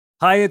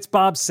Hi, it's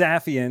Bob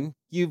Safian.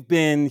 You've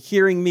been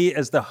hearing me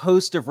as the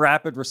host of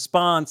Rapid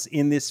Response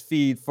in this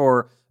feed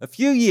for a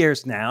few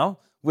years now,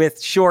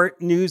 with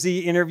short,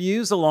 newsy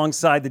interviews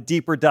alongside the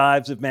deeper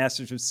dives of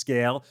Masters of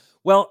Scale.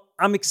 Well,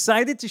 I'm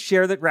excited to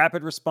share that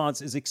Rapid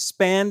Response is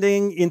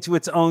expanding into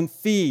its own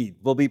feed.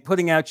 We'll be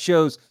putting out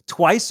shows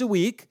twice a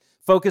week,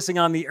 focusing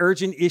on the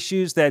urgent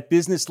issues that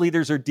business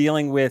leaders are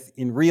dealing with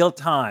in real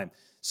time.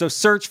 So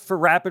search for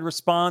Rapid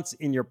Response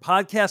in your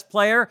podcast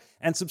player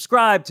and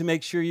subscribe to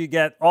make sure you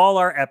get all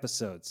our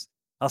episodes.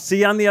 I'll see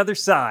you on the other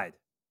side.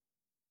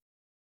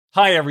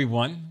 Hi,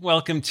 everyone.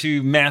 Welcome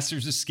to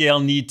Masters of Scale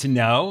Need to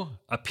Know,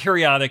 a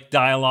periodic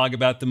dialogue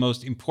about the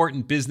most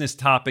important business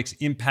topics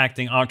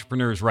impacting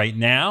entrepreneurs right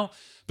now,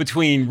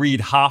 between Reid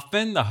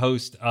Hoffman, the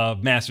host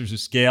of Masters of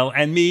Scale,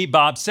 and me,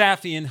 Bob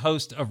Safian,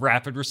 host of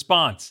Rapid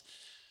Response.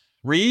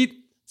 Reid,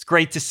 it's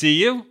great to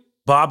see you.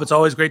 Bob, it's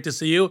always great to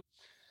see you.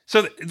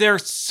 So there are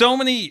so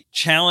many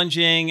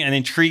challenging and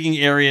intriguing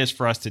areas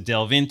for us to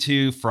delve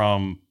into,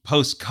 from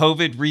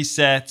post-COVID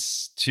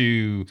resets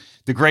to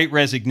the Great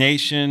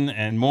Resignation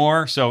and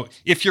more. So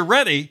if you're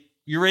ready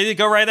to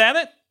go right at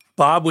it?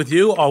 Bob, with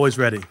you, always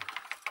ready.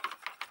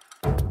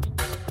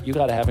 You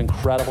got to have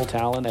incredible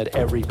talent at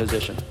every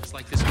position. It's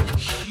like this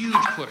huge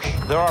push.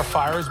 There are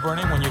fires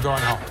burning when you're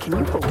going home. Can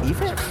you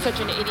believe it? Such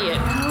an idiot.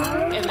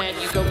 And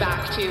then you go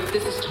back to,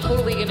 this is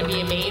totally going to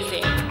be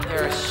amazing.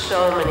 There are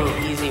so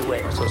many easy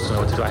ways. So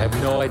what to do? I have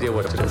no idea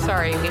what to do.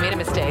 Sorry, we made a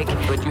mistake.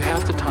 But you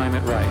have to time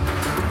it right.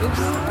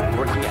 Oops.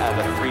 Working out of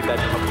a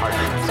 3-bedroom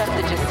apartment. Stuff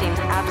that just seems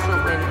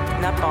absolutely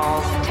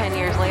nutballs 10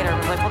 years later.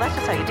 I'm like, well, that's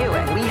just how you do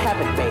it. We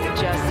haven't made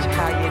Just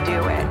how you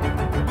do it.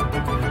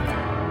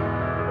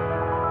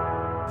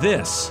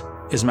 This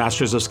is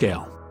Masters of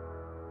Scale.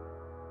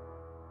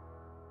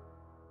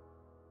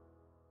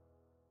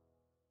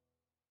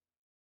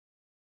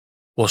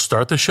 We'll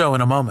start the show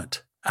in a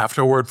moment,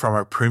 after a word from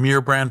our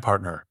premier brand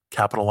partner,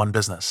 Capital One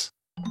Business.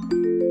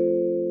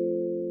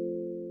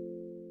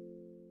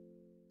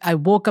 I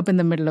woke up in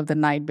the middle of the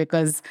night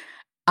because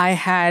I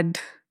had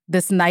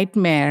this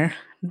nightmare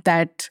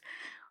that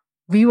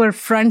we were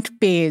front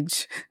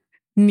page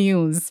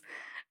news,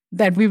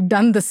 that we've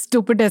done the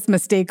stupidest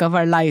mistake of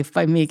our life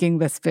by making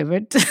this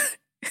pivot.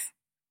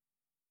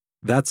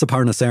 That's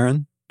Aparna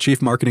Saran,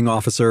 Chief Marketing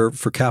Officer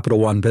for Capital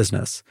One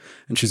Business,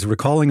 and she's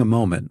recalling a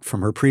moment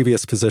from her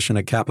previous position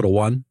at Capital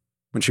One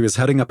when she was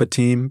heading up a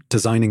team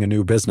designing a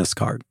new business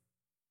card.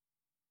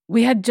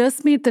 We had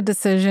just made the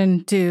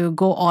decision to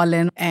go all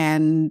in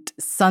and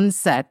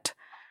sunset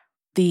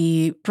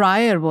the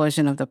prior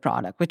version of the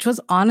product, which was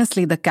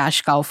honestly the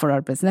cash cow for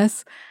our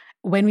business.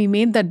 When we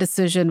made that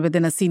decision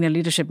within a senior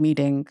leadership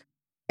meeting,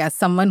 as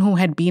someone who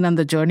had been on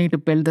the journey to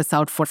build this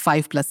out for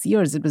 5+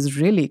 years, it was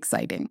really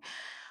exciting.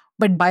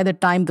 But by the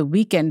time the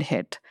weekend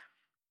hit,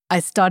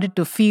 I started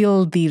to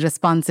feel the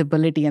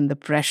responsibility and the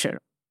pressure.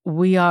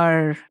 We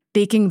are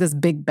taking this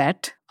big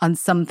bet on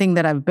something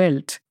that I've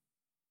built.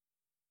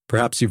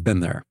 Perhaps you've been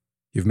there.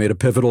 You've made a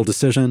pivotal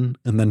decision,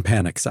 and then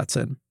panic sets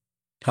in.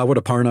 How would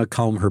Aparna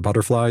calm her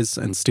butterflies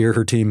and steer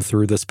her team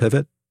through this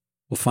pivot?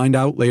 We'll find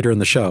out later in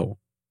the show.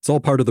 It's all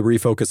part of the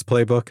Refocus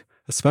Playbook,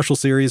 a special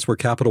series where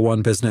Capital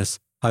One Business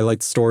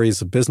highlights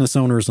stories of business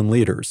owners and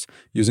leaders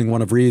using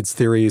one of Reid's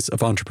theories of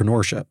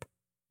entrepreneurship.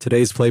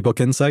 Today's Playbook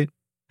Insight: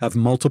 have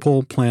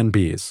multiple Plan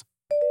Bs.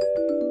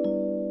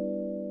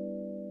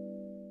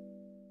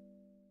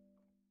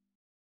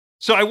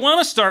 So I want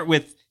to start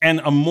with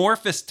an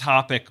amorphous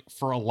topic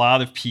for a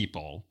lot of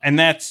people, and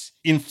that's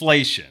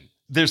inflation.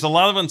 There's a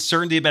lot of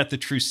uncertainty about the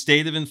true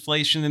state of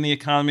inflation in the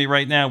economy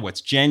right now,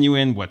 what's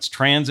genuine, what's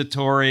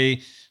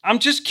transitory. I'm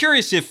just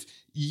curious if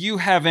you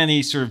have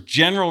any sort of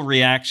general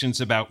reactions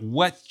about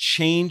what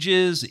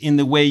changes in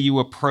the way you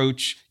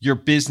approach your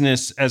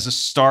business as a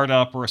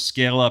startup or a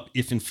scale-up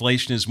if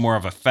inflation is more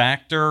of a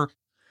factor.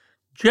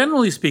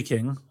 Generally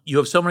speaking, you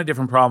have so many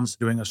different problems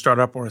doing a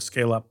startup or a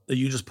scale-up that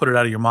you just put it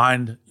out of your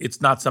mind. It's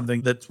not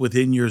something that's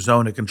within your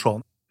zone of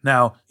control.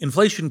 Now,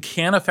 inflation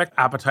can affect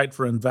appetite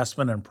for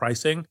investment and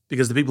pricing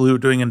because the people who are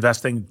doing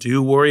investing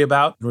do worry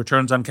about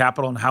returns on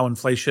capital and how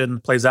inflation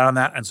plays out on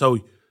that. And so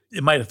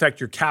it might affect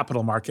your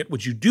capital market,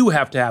 which you do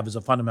have to have as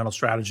a fundamental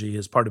strategy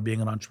as part of being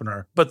an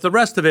entrepreneur. But the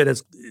rest of it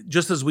is,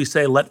 just as we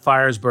say, let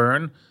fires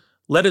burn,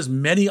 let as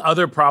many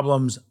other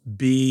problems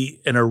be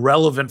an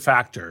irrelevant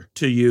factor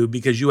to you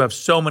because you have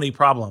so many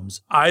problems,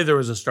 either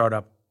as a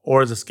startup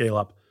or as a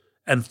scale-up,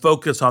 and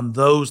focus on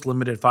those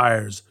limited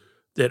fires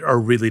that are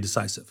really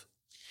decisive.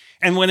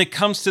 And when it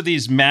comes to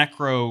these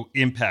macro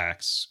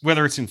impacts,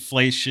 whether it's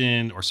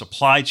inflation or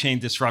supply chain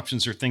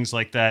disruptions or things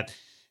like that,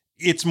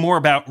 it's more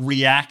about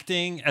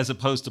reacting as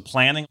opposed to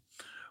planning?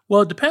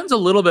 Well, it depends a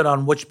little bit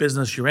on which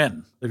business you're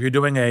in. If you're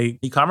doing an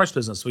e-commerce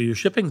business where you're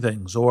shipping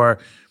things or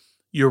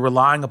you're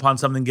relying upon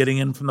something getting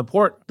in from the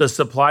port, the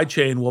supply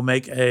chain will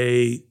make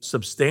a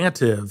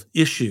substantive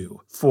issue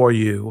for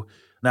you.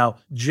 Now,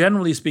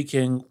 generally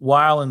speaking,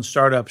 while in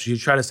startups, you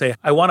try to say,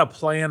 I want to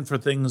plan for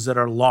things that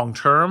are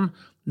long-term,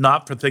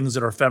 not for things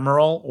that are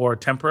ephemeral or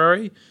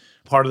temporary.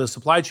 Part of the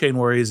supply chain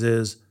worries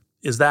is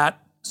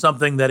that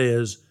something that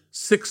is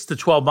 6 to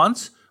 12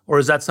 months, or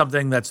is that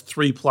something that's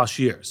 3+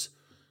 years?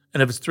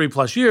 And if it's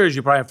 3+ years,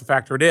 you probably have to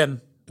factor it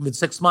in. If it's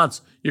 6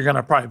 months, you're going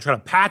to probably try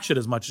to patch it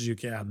as much as you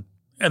can.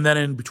 And then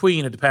in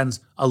between, it depends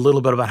a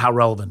little bit about how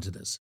relevant it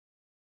is.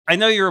 I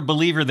know you're a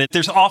believer that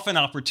there's often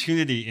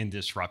opportunity in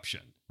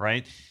disruption,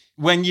 right?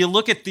 When you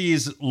look at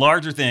these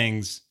larger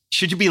things,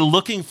 should you be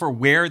looking for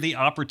where the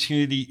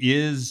opportunity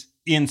is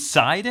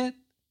inside it?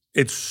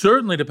 It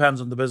certainly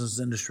depends on the business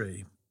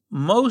industry.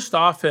 Most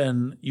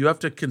often, you have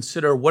to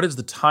consider what is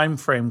the time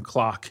frame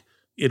clock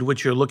in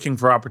which you're looking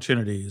for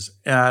opportunities,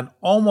 and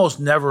almost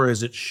never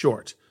is it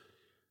short.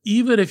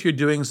 Even if you're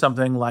doing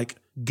something like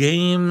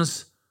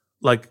games,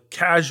 like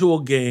casual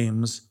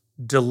games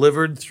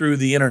delivered through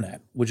the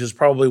internet, which is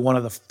probably one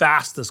of the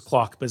fastest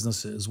clock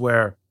businesses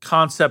where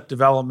concept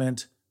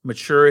development,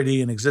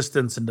 maturity and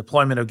existence and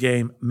deployment of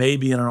game may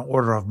be in an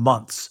order of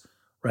months,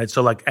 right?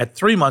 So like at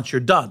 3 months,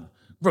 you're done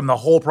from the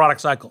whole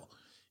product cycle.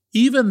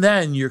 Even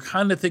then, you're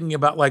kind of thinking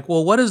about like,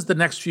 well, what does the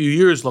next few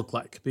years look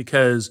like?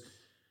 Because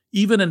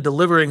even in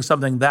delivering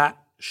something that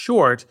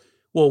short,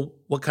 well,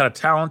 what kind of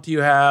talent do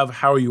you have?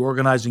 How are you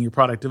organizing your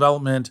product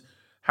development?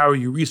 How are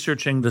you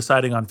researching,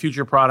 deciding on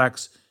future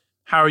products?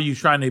 How are you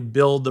trying to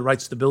build the right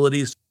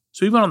stabilities?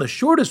 So even on the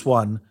shortest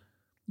one,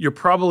 you're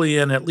probably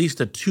in at least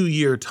a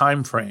 2-year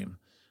time frame.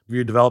 If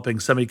you're developing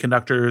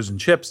semiconductors and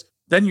chips,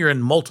 then you're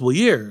in multiple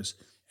years.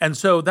 And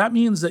so that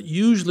means that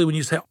usually when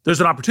you say,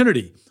 there's an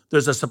opportunity,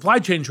 there's a supply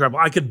chain trouble,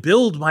 I could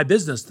build my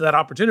business to that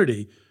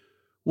opportunity.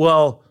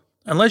 Well,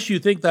 unless you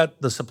think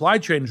that the supply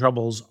chain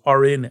troubles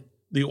are in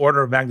the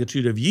order of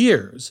magnitude of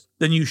years,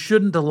 then you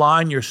shouldn't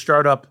align your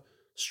startup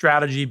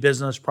strategy,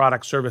 business,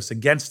 product, service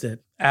against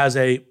it as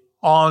a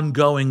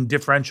ongoing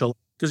differential.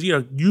 Because,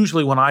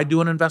 usually when I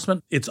do an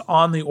investment, it's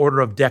on the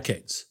order of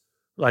decades.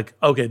 Like,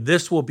 okay,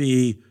 this will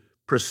be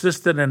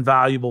persistent and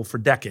valuable for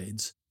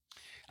decades.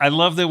 I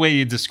love the way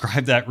you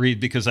describe that, Reid,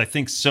 because I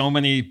think so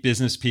many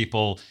business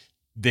people,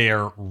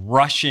 they're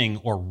rushing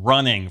or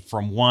running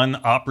from one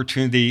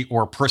opportunity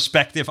or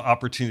prospective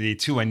opportunity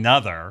to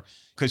another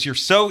because you're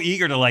so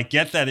eager to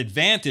get that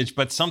advantage.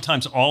 But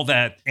sometimes all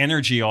that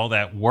energy, all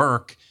that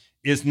work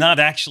is not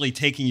actually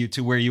taking you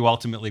to where you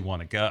ultimately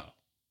want to go.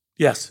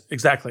 Yes,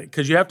 exactly.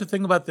 Because you have to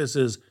think about this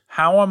as,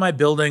 how am I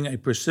building a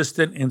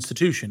persistent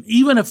institution?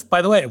 Even if,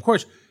 by the way, of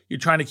course, you're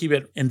trying to keep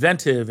it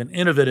inventive and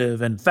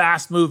innovative and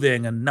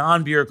fast-moving and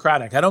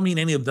non-bureaucratic. I don't mean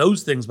any of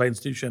those things by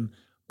institution,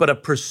 but a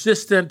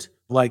persistent,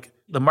 like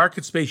the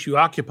market space you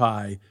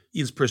occupy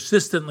is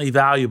persistently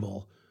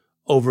valuable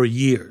over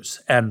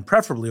years and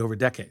preferably over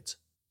decades.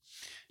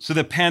 So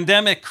the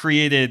pandemic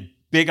created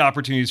big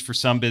opportunities for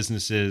some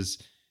businesses.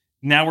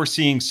 Now we're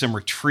seeing some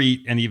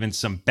retreat and even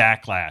some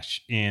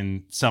backlash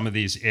in some of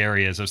these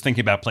areas. I was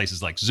thinking about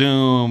places like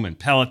Zoom and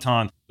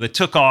Peloton that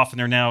took off and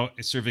they're now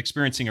sort of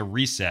experiencing a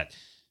reset.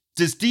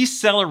 Does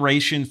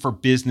deceleration for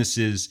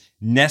businesses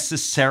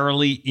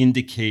necessarily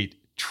indicate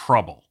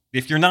trouble?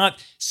 If you're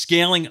not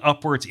scaling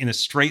upwards in a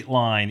straight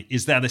line,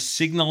 is that a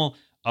signal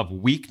of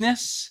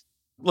weakness?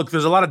 Look,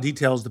 there's a lot of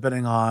details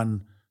depending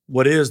on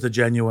what is the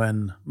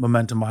genuine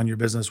momentum on your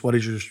business, what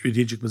is your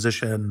strategic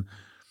position,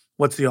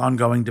 what's the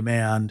ongoing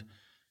demand.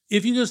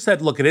 If you just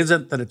said, look, it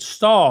isn't that it's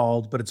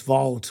stalled, but it's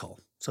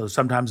volatile. So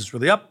sometimes it's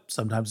really up,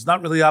 sometimes it's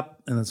not really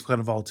up, and it's kind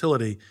of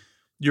volatility.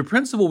 Your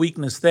principal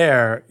weakness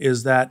there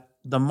is that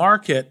the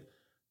market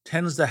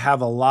tends to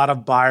have a lot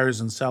of buyers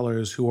and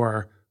sellers who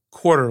are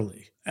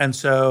quarterly. And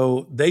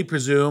so they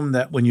presume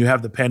that when you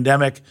have the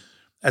pandemic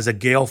as a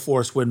gale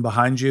force wind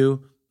behind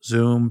you,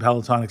 Zoom,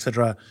 Peloton, et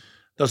cetera,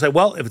 they'll say,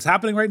 well, if it's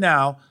happening right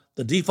now,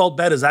 the default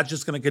bet is that's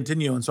just going to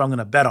continue, and so I'm going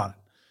to bet on it.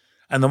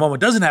 And the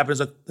moment it doesn't happen is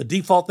that the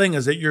default thing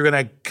is that you're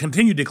going to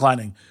continue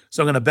declining,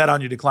 so I'm going to bet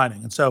on you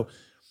declining. And so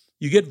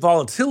you get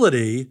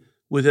volatility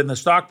within the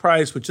stock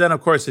price, which then,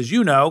 of course, as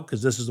you know,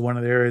 because this is one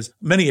of the areas,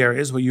 many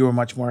areas where you are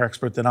much more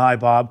expert than I,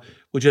 Bob,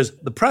 which is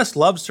the press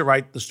loves to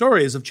write the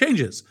stories of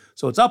changes.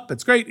 So it's up,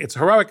 it's great, it's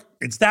heroic,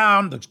 it's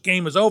down, the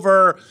game is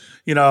over,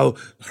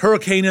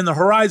 hurricane in the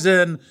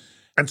horizon.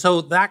 And so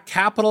that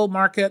capital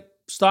market,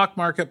 stock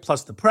market,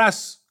 plus the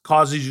press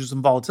causes you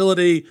some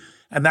volatility,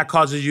 and that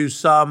causes you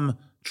some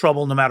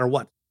trouble no matter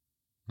what.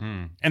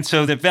 And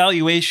so the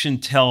valuation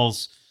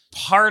tells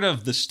part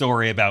of the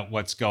story about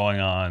what's going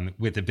on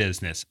with the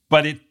business,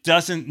 but it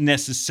doesn't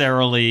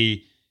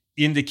necessarily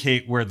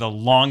indicate where the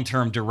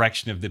long-term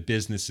direction of the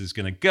business is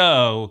going to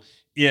go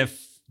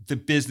if the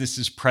business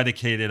is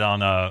predicated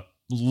on a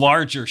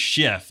larger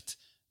shift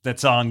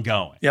that's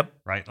ongoing. Yep.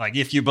 Right? Like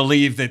if you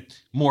believe that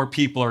more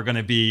people are going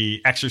to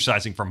be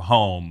exercising from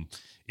home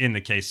in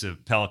the case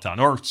of Peloton,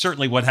 or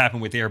certainly what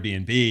happened with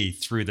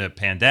Airbnb through the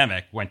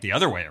pandemic went the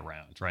other way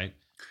around, right?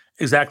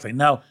 Exactly.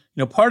 Now,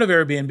 part of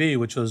Airbnb,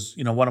 which was,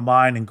 one of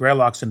mine and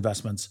Greylock's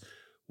investments,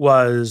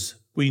 was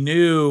we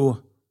knew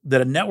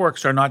that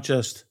networks are not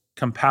just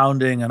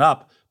compounding and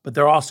up, but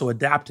they're also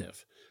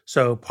adaptive.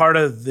 So part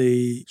of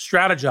the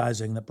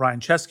strategizing that Brian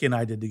Chesky and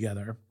I did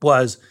together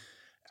was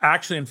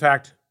actually, in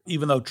fact,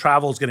 even though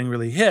travel is getting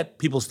really hit,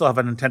 people still have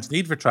an intense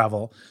need for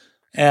travel.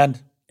 And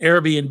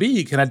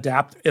Airbnb can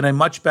adapt in a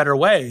much better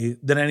way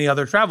than any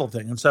other travel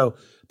thing. And so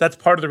that's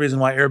part of the reason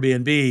why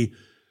Airbnb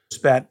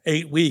spent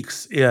 8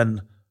 weeks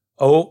in,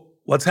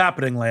 what's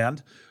happening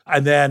land,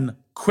 and then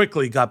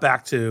quickly got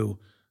back to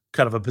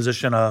kind of a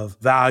position of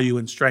value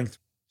and strength.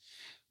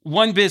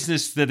 One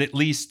business that, at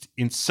least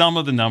in some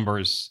of the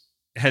numbers,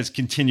 has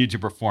continued to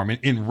perform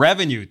in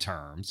revenue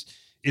terms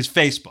is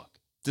Facebook.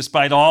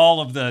 Despite all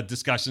of the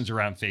discussions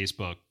around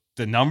Facebook,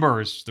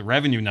 the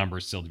revenue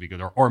numbers still to be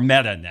good, or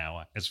Meta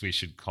now, as we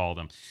should call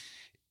them.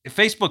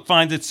 Facebook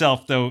finds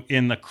itself, though,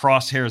 in the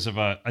crosshairs of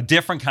a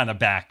different kind of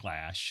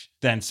backlash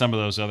than some of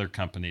those other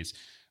companies.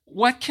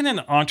 What can an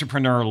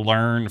entrepreneur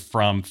learn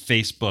from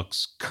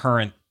Facebook's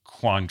current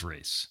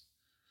quandaries?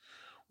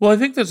 Well, I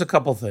think there's a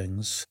couple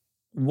things.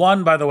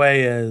 One, by the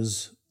way,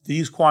 is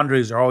these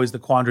quandaries are always the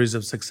quandaries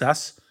of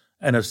success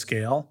and of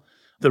scale.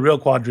 The real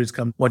quandaries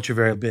come once you're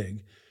very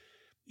big.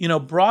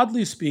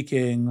 Broadly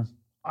speaking,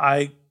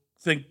 I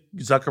think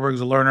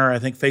Zuckerberg's a learner. I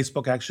think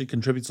Facebook actually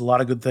contributes a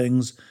lot of good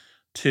things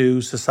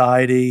to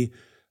society.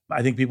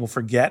 I think people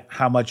forget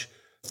how much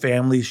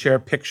families share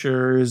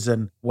pictures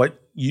and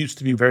what used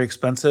to be very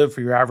expensive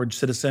for your average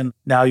citizen.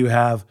 Now you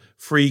have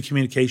free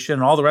communication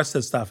and all the rest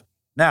of that stuff.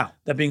 Now,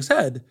 that being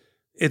said,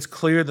 it's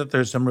clear that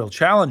there's some real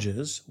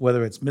challenges,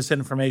 whether it's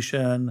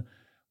misinformation,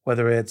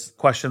 whether it's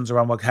questions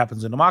around what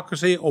happens in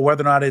democracy, or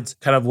whether or not it's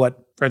kind of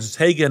what Frances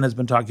Haugen has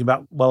been talking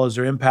about. Well, is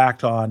there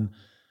impact on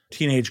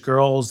teenage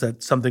girls?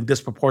 That's something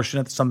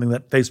disproportionate, something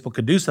that Facebook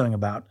could do something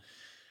about.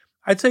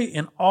 I'd say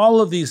in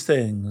all of these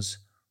things,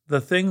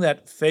 the thing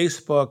that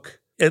Facebook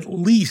at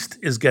least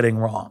is getting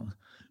wrong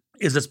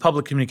is its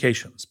public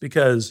communications.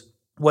 Because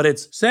what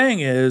it's saying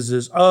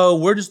is,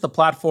 we're just the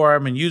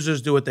platform and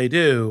users do what they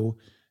do,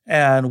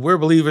 and we're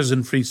believers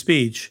in free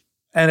speech.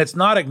 And it's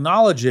not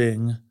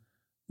acknowledging,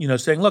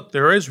 saying, look,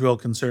 there is real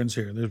concerns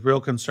here. There's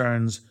real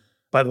concerns.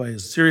 By the way,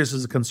 as serious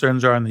as the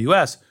concerns are in the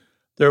US,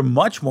 they're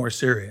much more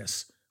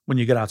serious when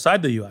you get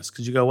outside the US,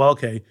 because you go, well,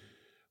 okay,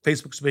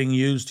 Facebook's being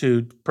used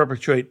to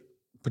perpetrate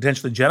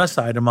potentially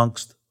genocide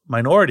amongst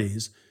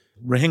minorities,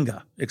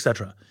 Rohingya, et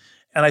cetera.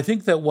 And I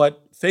think that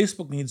what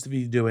Facebook needs to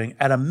be doing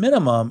at a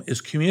minimum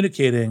is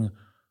communicating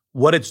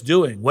what it's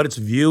doing, what its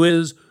view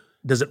is.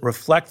 Does it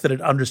reflect that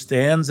it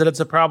understands that it's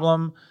a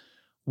problem?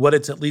 What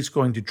it's at least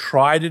going to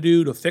try to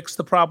do to fix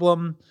the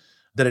problem?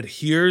 That it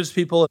hears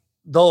people?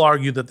 They'll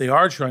argue that they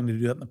are trying to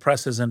do that and the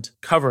press isn't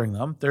covering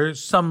them.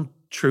 There's some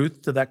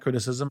truth to that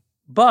criticism.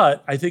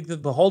 But I think that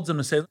it beholds them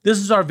to say, this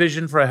is our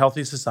vision for a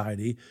healthy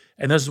society,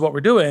 and this is what we're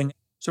doing.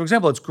 So, for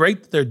example, it's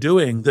great that they're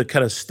doing the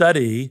kind of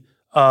study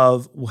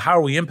of how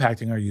are we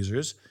impacting our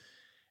users.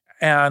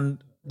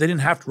 And they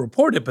didn't have to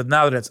report it, but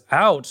now that it's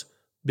out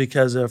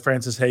because of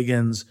Frances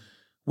Haugen's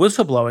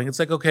whistleblowing, it's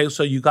like, okay,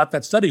 so you got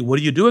that study. What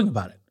are you doing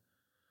about it?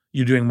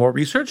 You doing more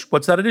research?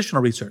 What's that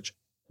additional research?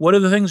 What are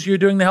the things you're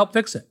doing to help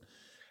fix it?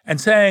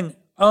 And saying,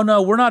 oh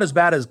no, we're not as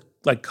bad as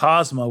like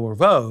Cosmo or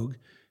Vogue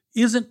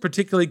isn't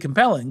particularly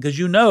compelling because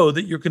you know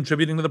that you're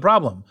contributing to the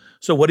problem.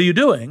 So what are you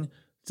doing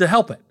to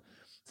help it?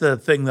 The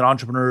thing that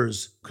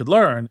entrepreneurs could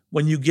learn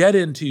when you get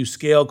into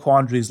scale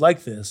quandaries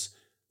like this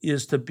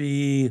is to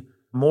be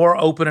more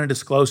open and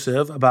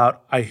disclosive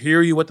about, I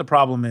hear you what the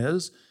problem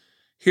is.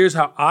 Here's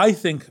how I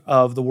think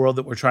of the world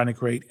that we're trying to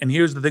create. And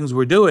here's the things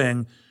we're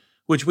doing,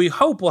 which we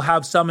hope will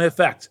have some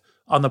effect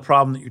on the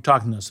problem that you're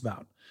talking to us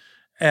about.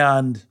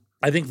 And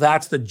I think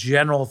that's the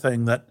general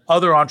thing that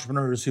other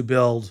entrepreneurs who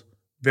build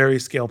very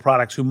scale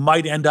products who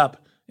might end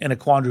up in a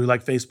quandary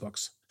like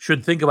Facebook's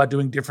should think about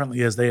doing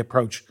differently as they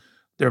approach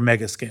their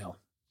mega scale.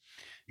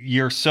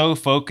 You're so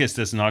focused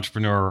as an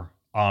entrepreneur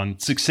on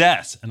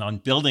success and on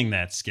building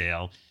that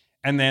scale.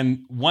 And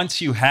then once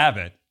you have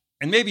it,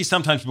 and maybe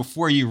sometimes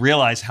before you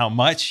realize how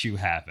much you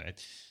have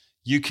it,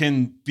 you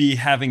can be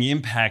having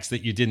impacts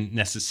that you didn't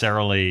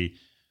necessarily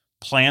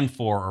plan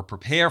for or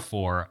prepare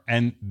for.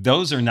 And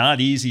those are not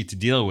easy to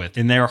deal with.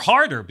 And they're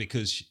harder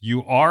because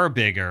you are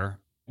bigger.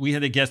 We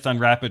had a guest on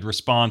Rapid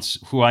Response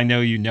who I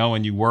know you know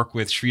and you work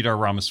with, Sridhar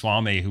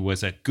Ramaswamy, who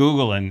was at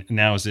Google and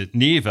now is at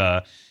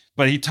Neeva.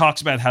 But he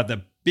talks about how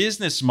the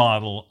business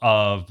model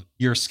of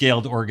your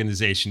scaled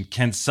organization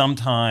can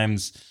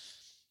sometimes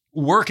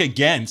work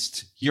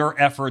against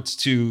your efforts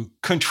to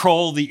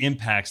control the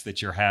impacts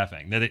that you're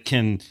having, that it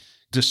can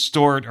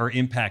distort or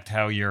impact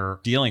how you're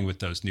dealing with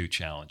those new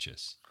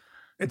challenges.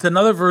 It's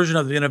another version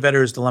of the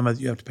innovator's dilemma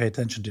that you have to pay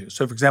attention to.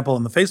 So, for example,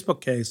 in the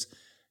Facebook case,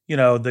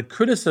 the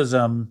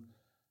criticism,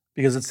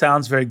 because it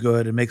sounds very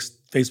good and makes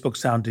Facebook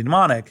sound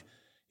demonic,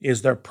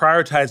 is they're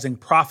prioritizing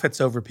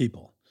profits over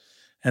people.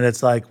 And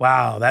it's like,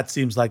 wow, that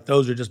seems like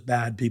those are just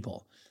bad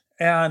people.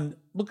 And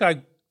look,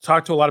 I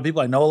talk to a lot of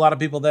people. I know a lot of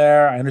people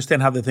there. I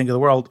understand how they think of the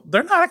world.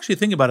 They're not actually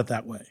thinking about it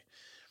that way.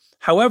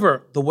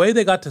 However, the way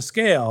they got to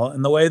scale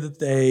and the way that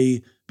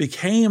they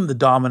became the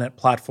dominant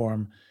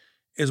platform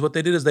is what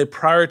they did is they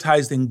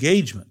prioritized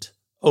engagement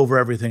over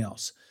everything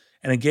else.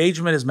 And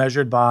engagement is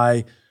measured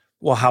by,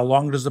 well, how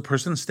long does the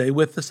person stay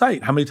with the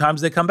site? How many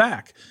times they come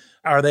back?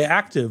 Are they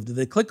active? Do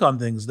they click on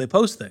things? Do they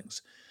post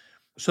things?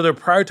 So they're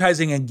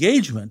prioritizing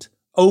engagement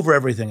over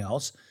everything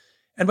else.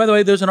 And by the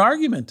way, there's an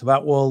argument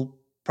about, well,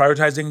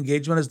 prioritizing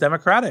engagement is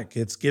democratic.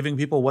 It's giving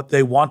people what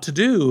they want to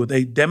do.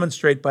 They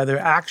demonstrate by their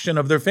action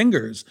of their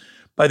fingers,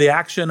 by the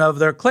action of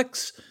their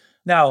clicks.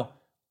 Now,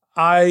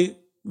 I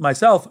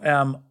myself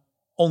am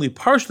only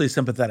partially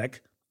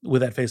sympathetic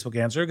with that Facebook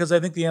answer, because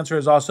I think the answer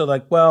is also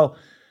like, well,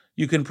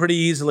 you can pretty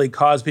easily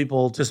cause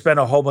people to spend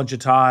a whole bunch of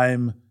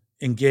time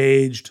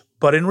engaged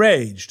but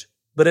enraged.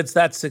 But it's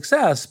that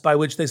success by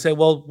which they say,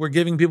 well, we're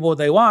giving people what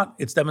they want.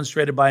 It's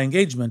demonstrated by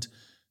engagement.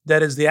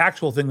 That is the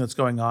actual thing that's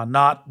going on,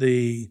 not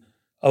the,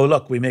 oh,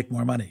 look, we make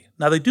more money.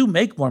 Now, they do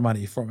make more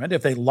money from it.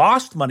 If they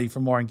lost money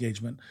from more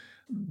engagement,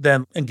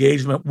 then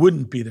engagement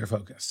wouldn't be their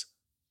focus.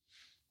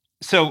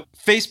 So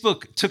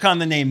Facebook took on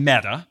the name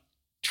Meta,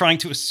 trying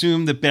to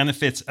assume the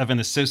benefits of an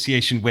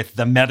association with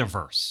the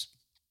metaverse.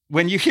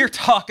 When you hear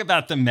talk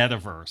about the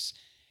metaverse,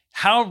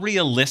 how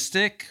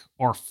realistic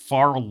or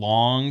far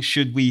along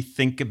should we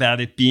think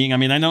about it being? I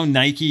mean, I know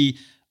Nike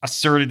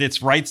asserted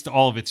its rights to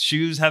all of its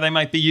shoes, how they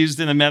might be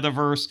used in the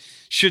metaverse.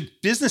 Should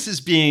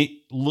businesses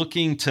be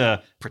looking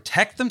to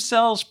protect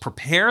themselves,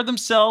 prepare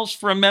themselves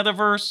for a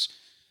metaverse?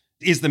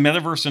 Is the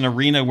metaverse an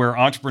arena where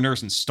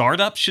entrepreneurs and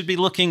startups should be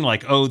looking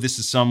like, oh, this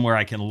is somewhere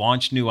I can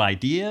launch new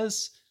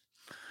ideas?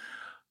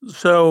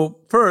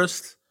 So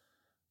first,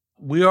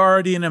 we are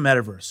already in a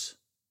metaverse.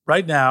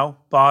 Right now,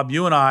 Bob,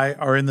 you and I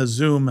are in the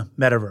Zoom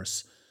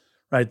metaverse,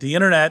 right? The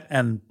internet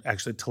and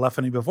actually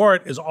telephony before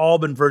it has all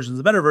been versions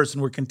of the metaverse,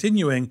 and we're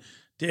continuing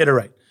to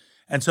iterate.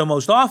 And so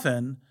most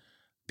often,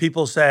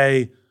 people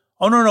say,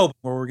 oh, no,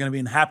 we're going to be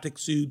in haptic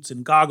suits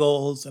and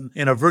goggles and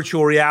in a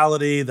virtual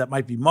reality that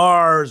might be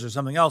Mars or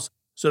something else.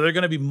 So there are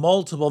going to be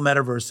multiple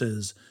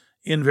metaverses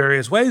in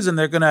various ways, and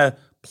they're going to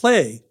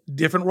play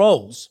different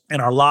roles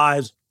in our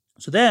lives.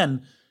 So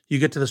then you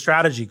get to the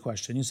strategy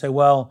question. You say,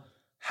 well,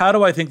 how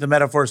do I think the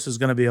metaverse is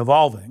going to be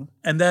evolving?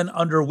 And then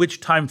under which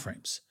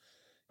timeframes?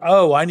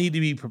 Oh, I need to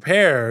be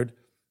prepared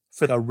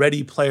for the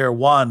Ready Player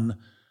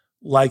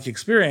One-like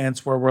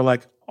experience where we're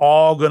like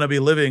all going to be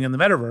living in the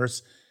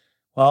metaverse.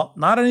 Well,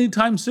 not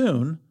anytime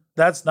soon.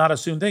 That's not a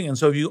soon thing. And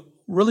so if you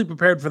really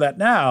prepared for that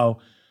now,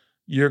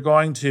 you're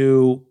going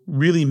to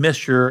really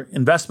miss your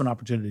investment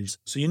opportunities.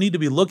 So you need to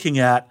be looking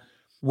at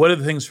what are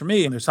the things for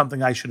me? And there's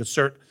something I should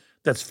assert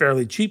that's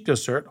fairly cheap to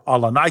assert, a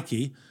la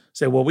Nike.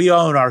 Say, well, we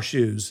own our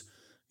shoes,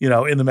 in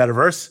the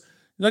metaverse.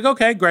 You're like,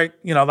 okay, great.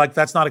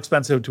 That's not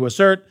expensive to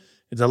assert.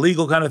 It's a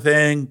legal kind of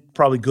thing,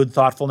 probably good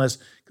thoughtfulness,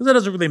 because it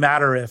doesn't really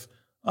matter if,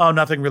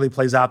 nothing really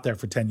plays out there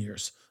for 10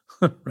 years,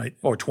 right?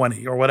 Or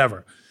 20 or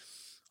whatever.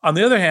 On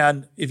the other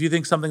hand, if you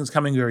think something's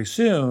coming very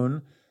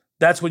soon,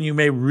 that's when you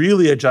may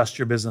really adjust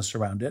your business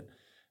around it.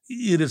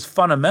 It is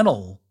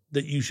fundamental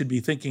that you should be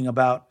thinking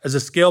about, as a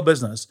scale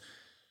business,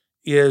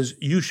 is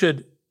you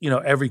should,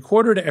 every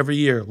quarter to every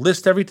year,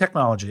 list every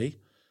technology,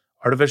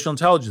 artificial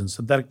intelligence,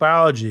 synthetic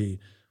biology,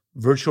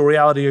 virtual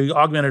reality,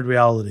 augmented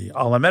reality,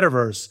 a la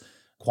metaverse,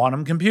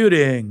 quantum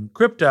computing,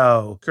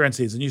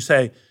 cryptocurrencies, and you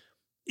say,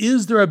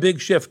 is there a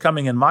big shift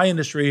coming in my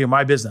industry or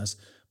my business,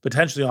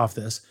 potentially off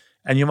this?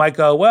 And you might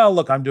go, well,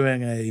 look, I'm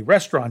doing a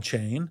restaurant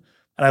chain,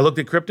 and I looked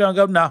at crypto and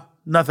go, no,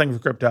 nothing for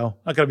crypto.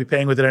 Not going to be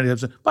paying with it anytime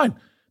soon. Fine.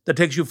 That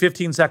takes you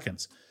 15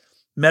 seconds.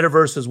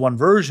 Metaverse is one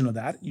version of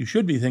that. You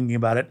should be thinking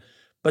about it,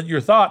 but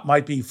your thought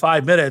might be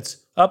 5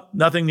 minutes,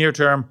 nothing near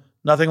term,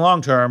 nothing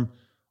long term.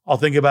 I'll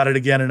think about it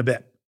again in a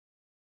bit.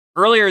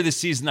 Earlier this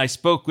season, I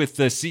spoke with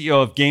the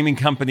CEO of gaming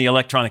company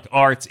Electronic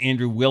Arts,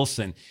 Andrew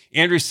Wilson.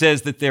 Andrew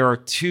says that there are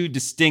two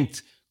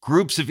distinct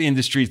groups of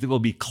industries that will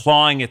be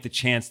clawing at the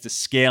chance to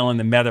scale in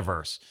the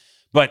metaverse.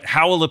 But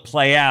how will it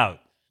play out?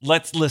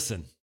 Let's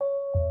listen.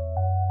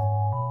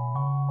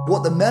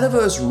 What the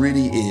metaverse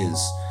really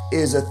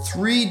is a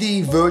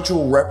 3D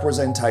virtual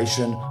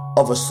representation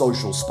of a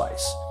social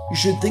space. You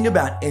should think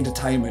about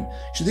entertainment.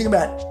 You should think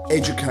about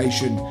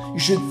education. You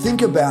should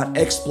think about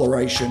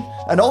exploration.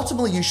 And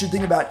ultimately, you should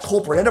think about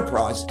corporate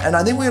enterprise. And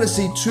I think we're going to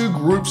see two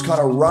groups kind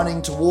of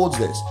running towards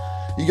this.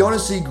 You're going to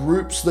see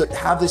groups that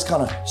have this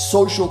kind of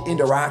social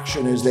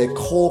interaction as their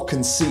core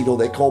conceit or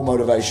their core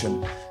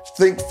motivation.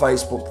 Think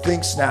Facebook,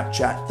 think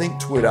Snapchat, think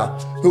Twitter,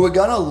 who are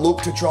going to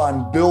look to try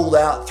and build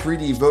out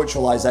 3D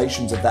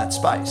virtualizations of that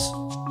space.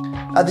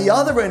 At the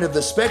other end of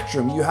the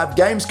spectrum, you have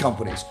games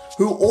companies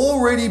who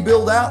already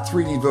build out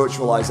 3D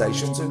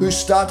virtualizations and who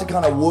start to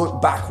kind of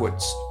work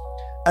backwards.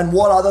 And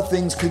what other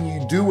things can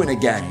you do in a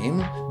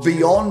game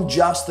beyond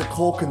just the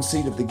core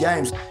conceit of the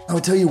games? I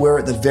will tell you, we're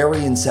at the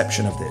very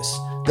inception of this,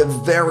 the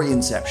very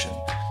inception.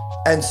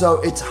 And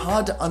so it's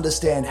hard to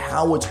understand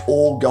how it's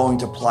all going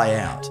to play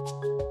out.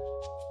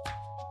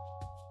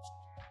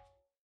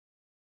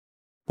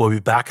 We'll be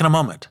back in a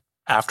moment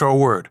after a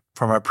word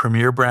from our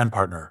premier brand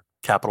partner,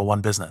 Capital One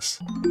Business.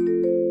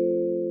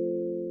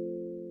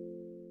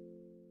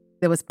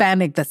 There was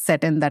panic that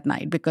set in that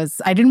night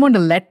because I didn't want to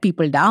let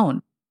people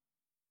down.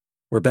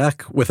 We're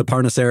back with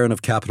Aparna Saran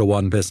of Capital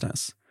One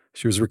Business.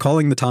 She was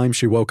recalling the time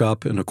she woke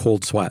up in a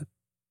cold sweat,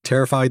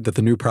 terrified that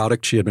the new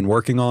product she had been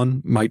working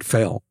on might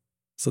fail.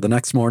 So the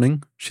next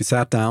morning, she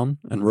sat down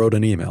and wrote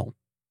an email.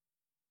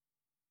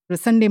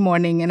 was Sunday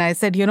morning, and I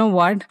said, you know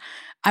what?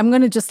 I'm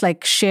going to just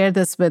like share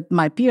this with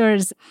my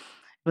peers. It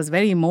was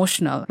very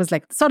emotional. It was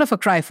like sort of a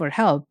cry for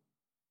help.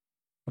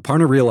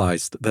 Aparna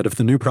realized that if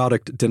the new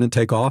product didn't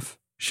take off,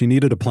 she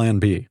needed a plan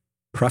B,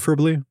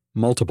 preferably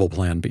multiple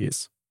plan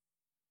Bs.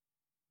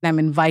 I'm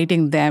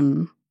inviting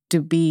them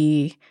to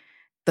be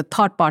the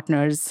thought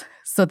partners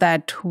so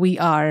that we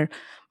are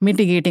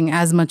mitigating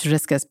as much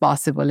risk as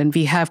possible and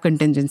we have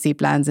contingency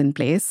plans in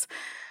place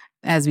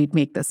as we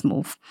make this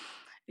move.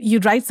 You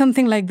write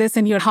something like this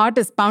and your heart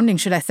is pounding,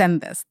 should I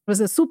send this? It was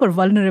a super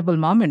vulnerable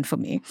moment for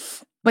me.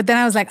 But then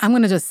I was like, I'm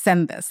going to just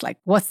send this. Like,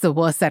 what's the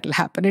worst that'll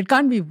happen? It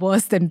can't be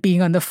worse than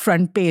being on the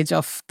front page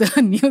of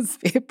the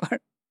newspaper.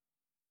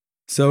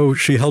 So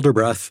she held her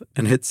breath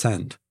and hit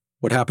send.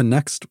 What happened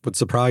next would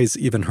surprise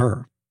even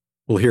her.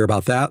 We'll hear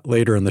about that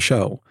later in the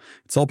show.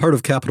 It's all part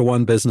of Capital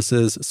One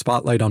Business's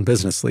Spotlight on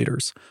Business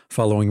Leaders,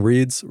 following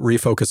Reid's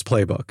Refocus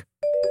Playbook.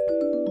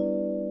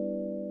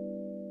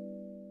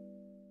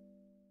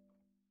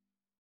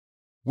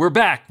 We're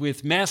back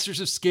with Masters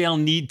of Scale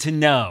Need to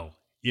Know.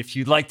 If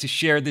you'd like to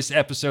share this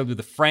episode with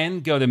a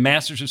friend, go to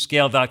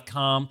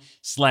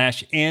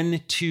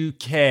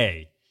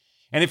mastersofscale.com/N2K.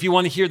 And if you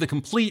want to hear the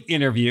complete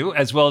interview,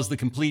 as well as the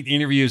complete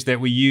interviews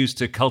that we use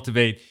to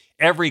cultivate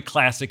every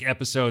classic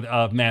episode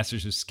of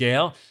Masters of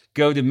Scale,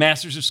 go to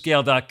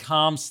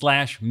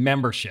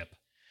mastersofscale.com/membership.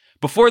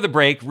 Before the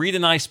break, Reid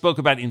and I spoke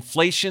about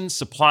inflation,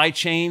 supply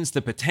chains,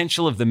 the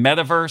potential of the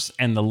metaverse,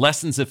 and the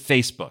lessons of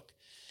Facebook.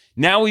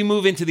 Now we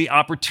move into the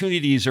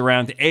opportunities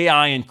around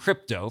AI and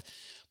crypto,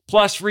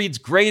 plus Reid's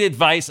great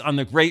advice on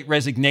the Great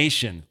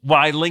Resignation,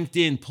 why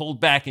LinkedIn pulled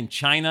back in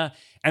China,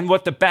 and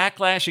what the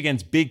backlash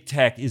against big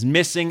tech is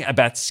missing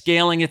about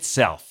scaling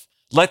itself.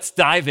 Let's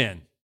dive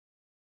in.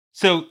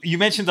 So you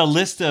mentioned a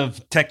list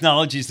of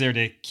technologies there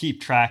to keep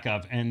track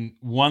of, and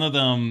one of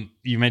them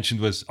you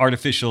mentioned was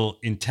artificial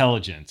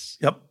intelligence.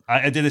 Yep.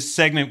 I did a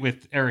segment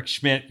with Eric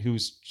Schmidt,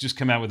 who's just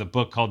come out with a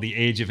book called The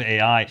Age of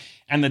AI,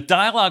 and the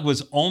dialogue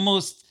was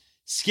almost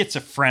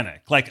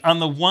schizophrenic. Like, on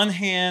the one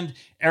hand,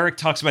 Eric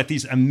talks about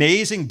these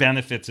amazing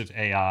benefits of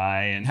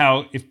AI and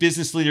how if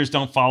business leaders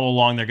don't follow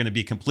along, they're going to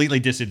be completely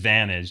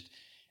disadvantaged.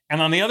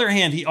 And on the other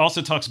hand, he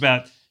also talks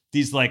about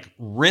these like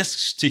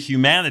risks to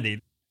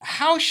humanity.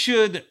 How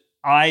should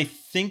I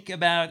think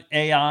about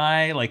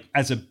AI? Like,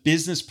 as a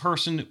business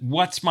person,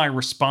 what's my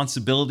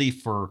responsibility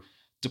for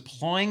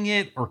deploying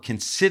it or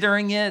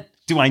considering it?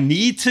 Do I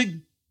need to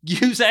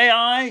use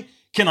AI?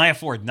 Can I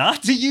afford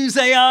not to use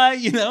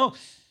AI?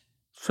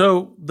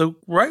 So the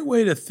right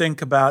way to think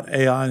about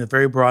AI in a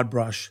very broad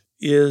brush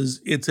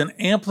is it's an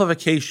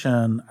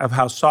amplification of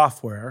how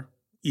software,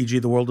 e.g.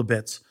 the world of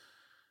bits,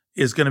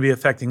 is going to be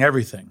affecting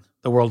everything,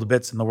 the world of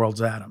bits and the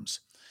world's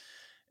atoms.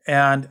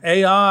 And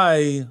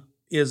AI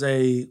is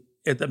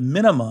at the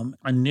minimum,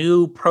 a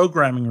new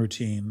programming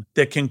routine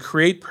that can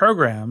create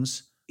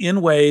programs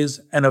in ways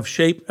and of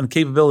shape and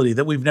capability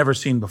that we've never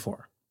seen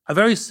before. A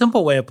very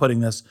simple way of putting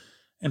this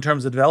in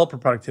terms of developer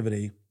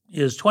productivity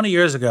is 20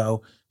 years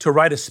ago, to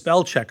write a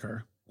spell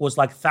checker was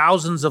like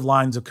thousands of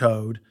lines of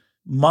code,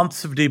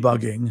 months of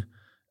debugging,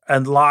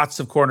 and lots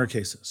of corner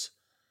cases.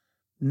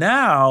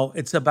 Now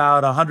it's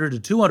about 100 to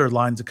 200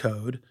 lines of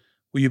code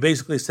where you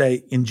basically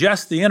say,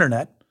 ingest the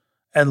internet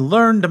and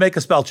learn to make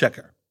a spell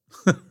checker,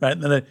 right?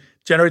 And then it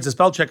generates a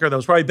spell checker that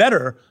was probably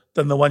better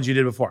than the ones you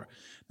did before.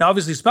 Now,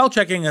 obviously, spell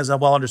checking is a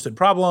well-understood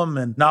problem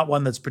and not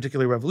one that's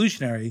particularly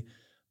revolutionary,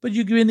 but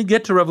you can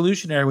get to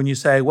revolutionary when you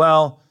say,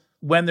 well,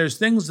 when there's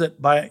things that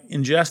by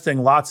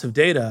ingesting lots of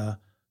data,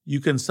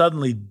 you can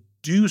suddenly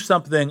do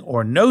something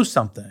or know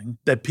something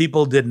that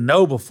people didn't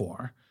know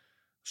before.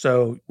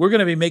 So we're going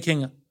to be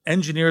making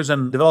engineers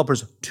and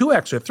developers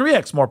 2x or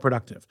 3x more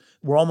productive.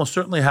 We'll almost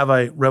certainly have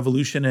a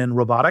revolution in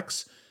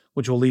robotics,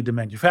 which will lead to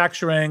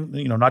manufacturing,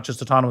 not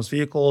just autonomous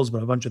vehicles,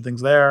 but a bunch of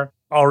things there.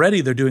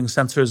 Already they're doing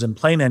sensors in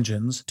plane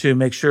engines to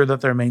make sure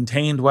that they're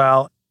maintained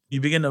well. You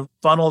begin to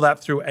funnel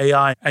that through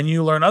AI and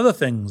you learn other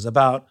things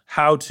about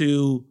how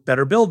to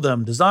better build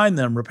them, design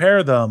them,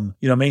 repair them,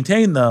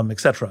 maintain them,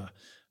 etc.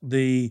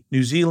 The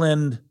New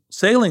Zealand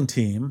sailing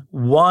team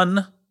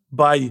won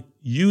by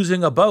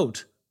using a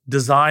boat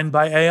designed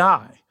by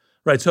AI,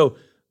 right? So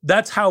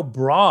that's how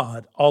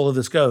broad all of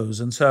this goes.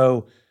 And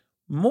so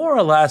more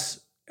or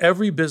less,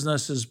 every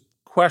business's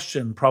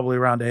question probably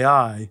around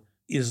AI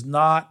is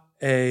not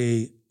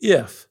a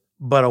if,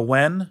 but a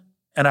when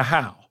and a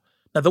how.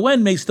 Now, the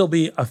when may still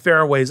be a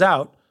fair ways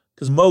out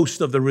because most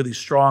of the really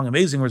strong,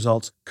 amazing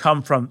results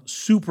come from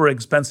super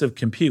expensive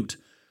compute.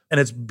 And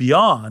it's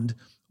beyond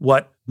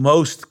what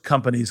most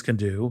companies can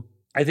do.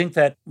 I think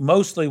that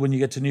mostly when you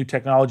get to new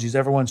technologies,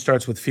 everyone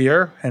starts with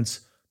fear, hence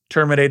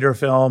Terminator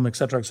film, et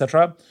cetera, et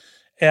cetera.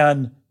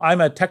 And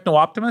I'm a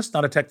techno-optimist,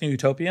 not a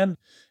techno-utopian.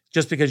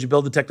 Just because you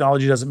build the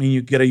technology doesn't mean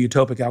you get a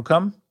utopic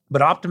outcome.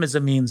 But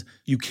optimism means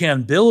you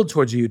can build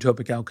towards a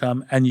utopic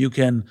outcome and you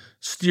can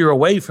steer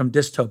away from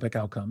dystopic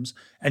outcomes.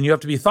 And you have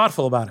to be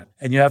thoughtful about it.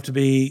 And you have to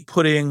be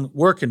putting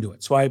work into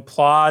it. So I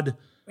applaud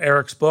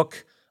Eric's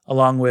book,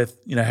 along with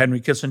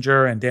Henry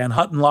Kissinger and Dan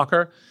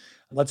Huttenlocher,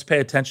 Let's pay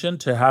attention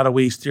to how do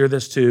we steer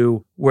this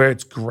to where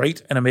it's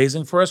great and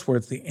amazing for us, where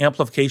it's the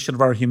amplification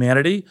of our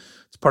humanity.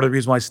 It's part of the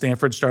reason why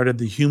Stanford started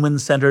the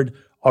Human-Centered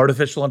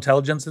Artificial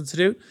Intelligence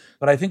Institute.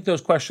 But I think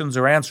those questions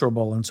are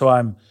answerable. And so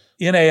I'm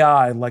in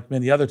AI, like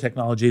many other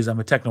technologies, I'm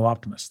a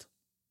techno-optimist.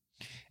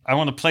 I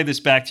want to play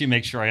this back to you,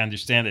 make sure I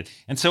understand it.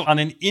 And so on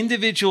an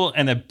individual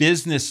and a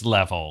business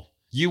level,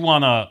 you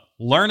want to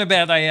learn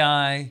about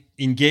AI,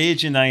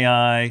 engage in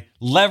AI,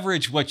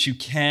 leverage what you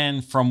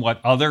can from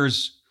what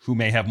others who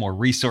may have more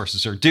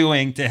resources are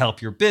doing to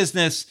help your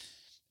business,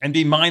 and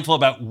be mindful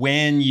about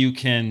when you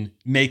can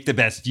make the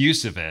best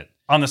use of it.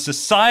 On a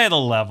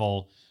societal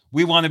level,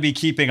 we want to be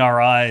keeping our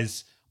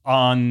eyes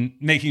on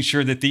making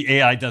sure that the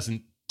AI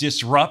doesn't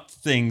disrupt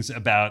things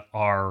about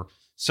our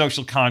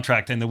social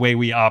contract and the way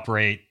we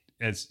operate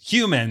as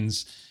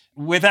humans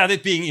without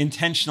it being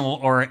intentional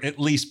or at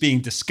least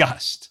being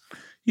discussed.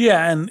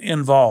 Yeah, and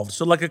involved.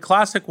 So like a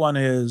classic one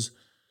is,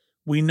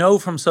 we know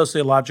from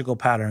sociological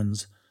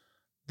patterns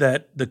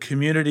that the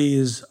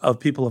communities of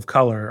people of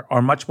color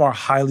are much more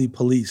highly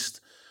policed.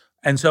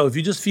 And so if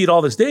you just feed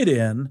all this data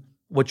in,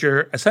 what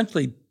you're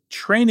essentially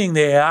training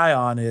the AI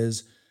on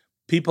is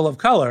people of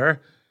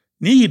color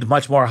need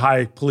much more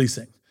high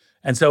policing.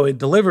 And so it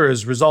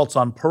delivers results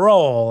on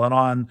parole and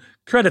on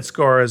credit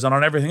scores and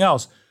on everything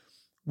else,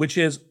 which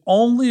is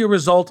only a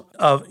result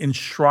of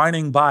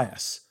enshrining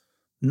bias.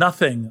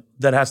 Nothing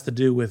that has to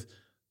do with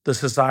the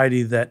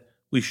society that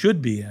we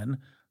should be in,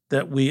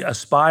 that we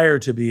aspire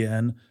to be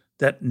in,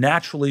 that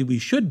naturally we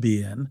should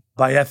be in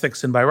by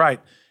ethics and by right.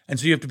 And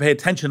so you have to pay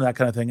attention to that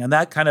kind of thing. And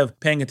that kind of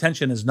paying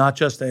attention is not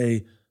just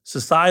a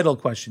societal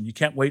question. You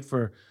can't wait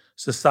for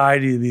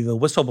society to be the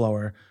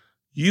whistleblower.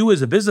 You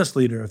as a business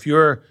leader, if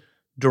you're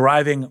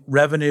deriving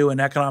revenue and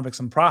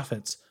economics and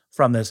profits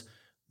from this,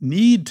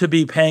 need to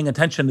be paying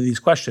attention to these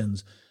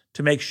questions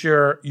to make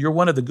sure you're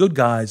one of the good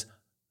guys,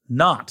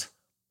 not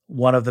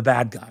one of the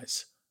bad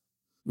guys.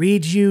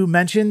 Reid, you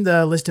mentioned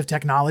the list of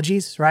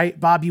technologies, right?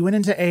 Bob, you went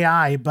into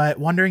AI, but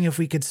wondering if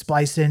we could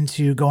splice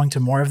into going to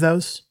more of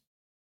those?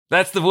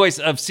 That's the voice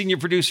of senior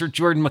producer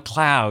Jordan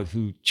McLeod,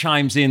 who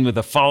chimes in with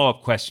a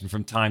follow-up question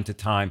from time to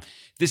time.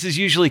 This is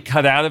usually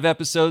cut out of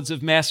episodes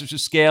of Masters of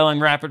Scale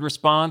and Rapid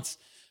Response,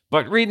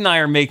 but Reid and I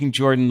are making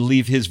Jordan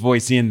leave his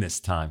voice in this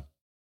time.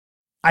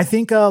 I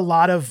think a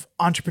lot of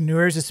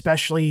entrepreneurs,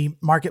 especially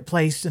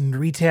marketplace and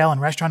retail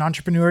and restaurant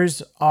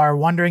entrepreneurs, are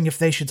wondering if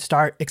they should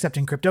start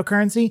accepting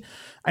cryptocurrency.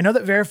 I know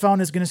that Verifone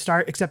is going to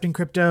start accepting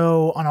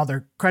crypto on all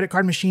their credit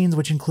card machines,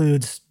 which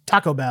includes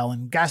Taco Bell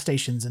and gas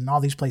stations and all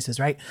these places,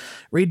 right?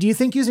 Reid, do you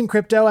think using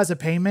crypto as a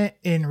payment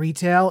in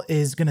retail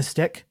is going to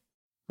stick?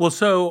 Well,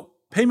 so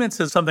payments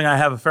is something I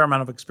have a fair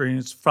amount of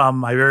experience from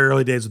my very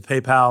early days with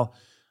PayPal.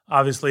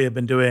 Obviously, I've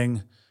been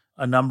doing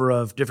a number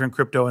of different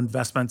crypto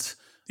investments,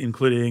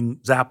 including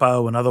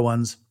Zappo and other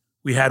ones.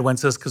 We had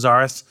Wences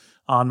Cazares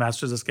on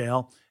Masters of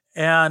Scale.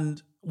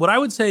 And what I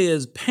would say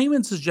is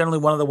payments is generally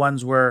one of the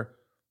ones where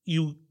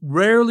you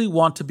rarely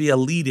want to be a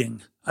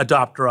leading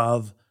adopter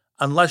of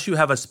unless you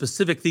have a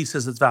specific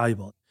thesis that's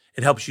valuable.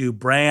 It helps you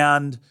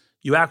brand.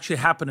 You actually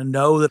happen to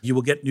know that you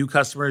will get new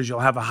customers. You'll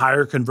have a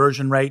higher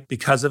conversion rate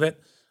because of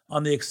it.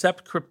 On the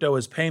accept crypto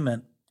as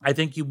payment, I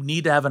think you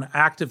need to have an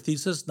active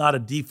thesis, not a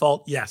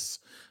default yes,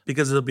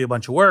 because it'll be a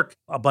bunch of work.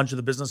 A bunch of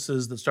the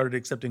businesses that started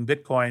accepting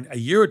Bitcoin a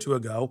year or two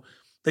ago,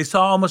 they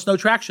saw almost no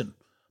traction.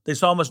 They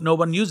saw almost no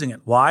one using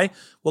it. Why?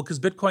 Well, because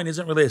Bitcoin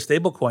isn't really a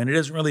stable coin. It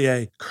isn't really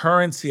a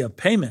currency of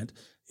payment.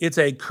 It's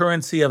a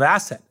currency of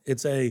asset.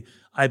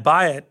 I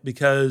buy it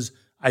because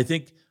I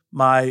think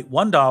my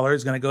 $1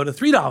 is going to go to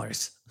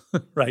 $3,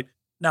 right?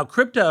 Now,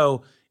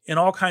 crypto in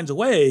all kinds of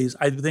ways,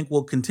 I think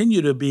will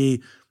continue to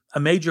be a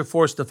major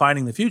force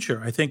defining the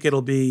future. I think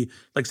it'll be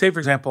like, say, for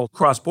example,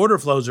 cross-border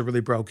flows are really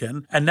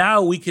broken. And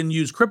now we can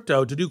use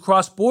crypto to do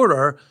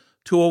cross-border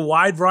to a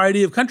wide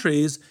variety of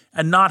countries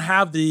and not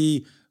have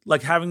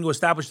having to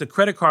establish the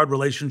credit card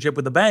relationship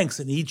with the banks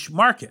in each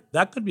market.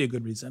 That could be a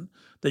good reason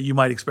that you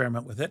might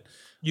experiment with it.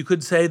 You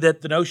could say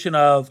that the notion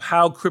of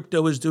how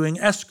crypto is doing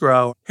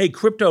escrow, hey,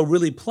 crypto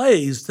really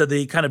plays to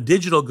the kind of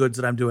digital goods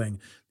that I'm doing.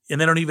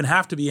 And they don't even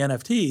have to be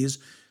NFTs.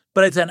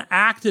 But it's an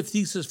active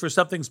thesis for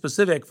something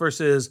specific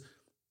versus,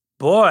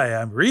 boy,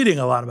 I'm reading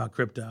a lot about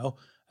crypto.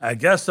 I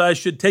guess I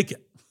should take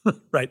it,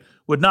 right?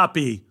 Would not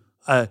be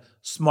a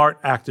smart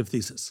active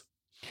thesis.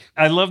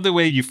 I love the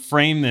way you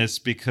frame this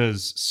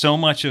because so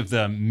much of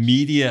the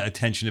media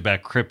attention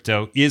about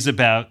crypto is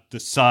about the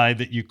side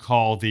that you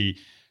call the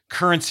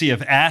currency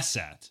of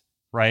asset,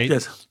 right?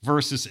 Yes.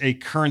 Versus a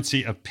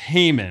currency of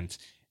payment.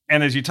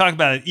 And as you talk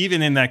about it,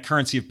 even in that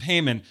currency of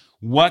payment,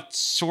 what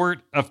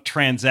sort of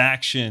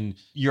transaction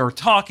you're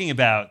talking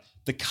about,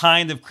 the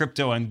kind of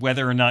crypto and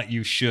whether or not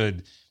you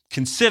should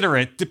consider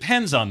it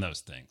depends on those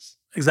things.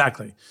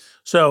 Exactly.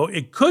 So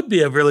it could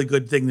be a really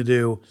good thing to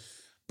do,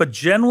 but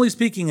generally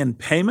speaking in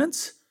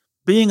payments,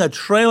 being a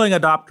trailing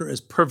adopter is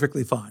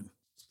perfectly fine.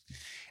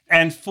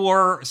 And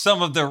for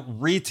some of the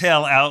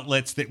retail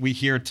outlets that we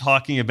hear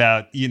talking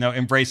about,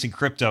 embracing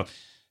crypto,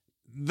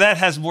 that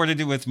has more to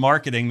do with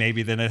marketing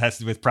maybe than it has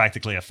to do with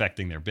practically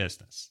affecting their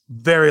business.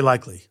 Very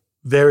likely.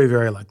 Very,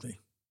 very likely.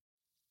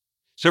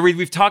 So, Reid,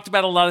 we've talked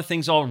about a lot of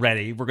things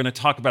already. We're going to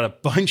talk about a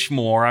bunch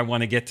more. I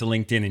want to get to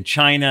LinkedIn in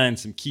China and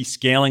some key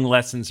scaling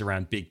lessons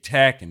around big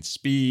tech and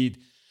speed.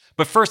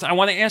 But first, I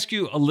want to ask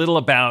you a little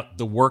about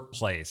the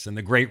workplace and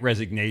the Great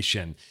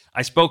Resignation.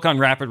 I spoke on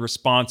Rapid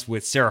Response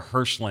with Sarah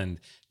Hirshland,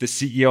 the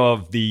CEO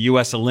of the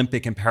U.S.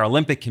 Olympic and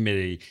Paralympic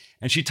Committee,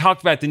 and she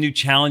talked about the new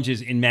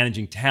challenges in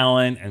managing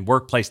talent and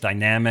workplace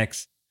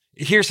dynamics.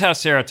 Here's how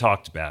Sarah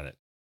talked about it.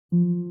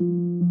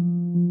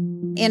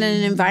 In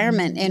an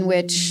environment in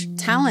which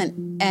talent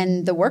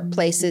and the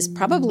workplace is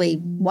probably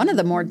one of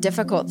the more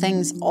difficult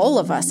things all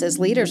of us as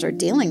leaders are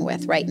dealing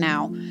with right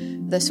now.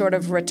 The sort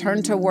of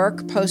return to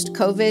work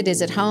post-COVID,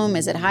 is it home,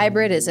 is it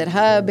hybrid, is it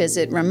hub, is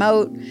it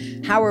remote?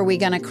 How are we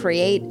going to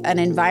create an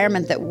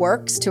environment that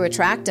works to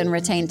attract and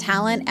retain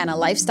talent and a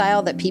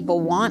lifestyle that people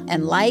want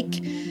and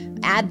like?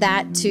 Add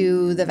that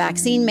to the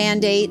vaccine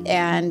mandate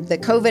and the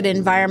COVID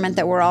environment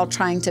that we're all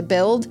trying to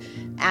build.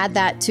 Add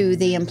that to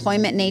the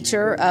employment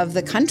nature of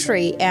the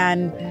country.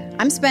 And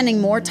I'm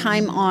spending more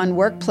time on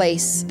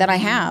workplace than I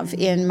have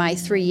in my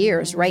 3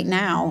 years right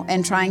now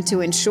and trying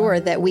to ensure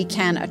that we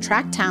can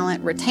attract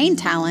talent, retain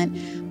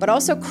talent, but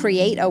also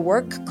create a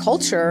work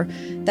culture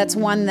that's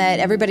one that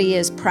everybody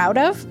is proud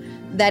of,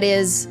 that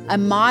is a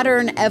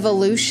modern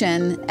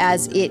evolution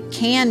as it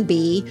can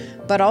be,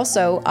 but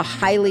also a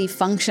highly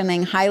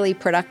functioning, highly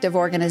productive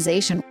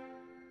organization.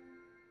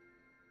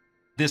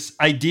 This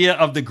idea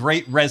of the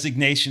Great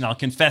Resignation, I'll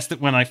confess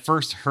that when I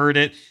first heard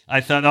it,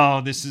 I thought,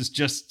 oh, this is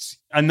just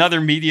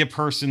another media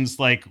person's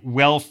like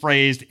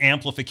well-phrased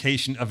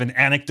amplification of an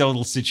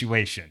anecdotal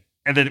situation,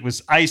 and that it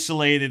was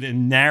isolated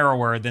and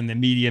narrower than the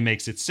media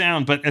makes it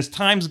sound. But as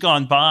time's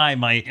gone by,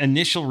 my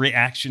initial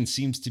reaction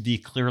seems to be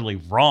clearly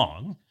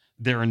wrong.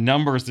 There are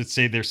numbers that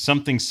say there's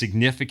something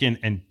significant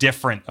and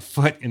different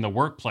afoot in the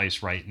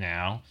workplace right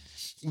now.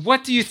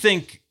 What do you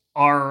think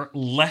are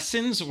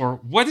lessons, or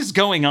what is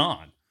going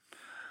on?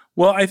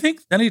 Well, I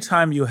think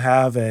anytime you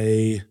have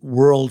a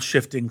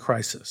world-shifting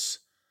crisis,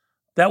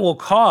 that will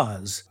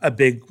cause a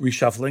big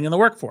reshuffling in the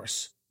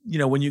workforce. You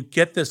know, when you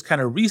get this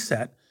kind of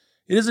reset,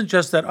 it isn't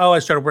just that, oh, I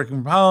started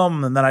working from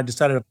home and then I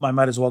decided I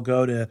might as well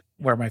go to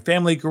where my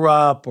family grew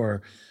up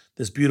or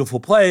this beautiful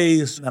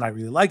place and I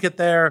really like it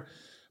there.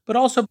 But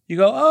also you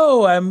go,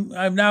 oh, I'm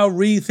now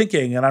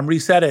rethinking and I'm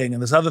resetting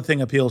and this other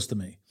thing appeals to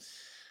me.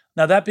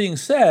 Now, that being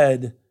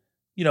said,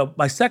 you know,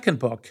 my second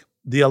book,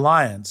 The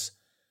Alliance,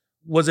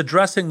 was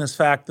addressing this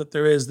fact that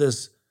there is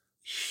this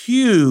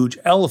huge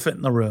elephant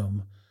in the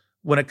room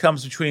when it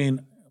comes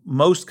between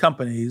most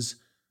companies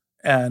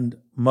and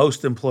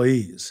most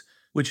employees,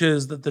 which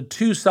is that the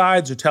two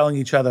sides are telling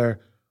each other,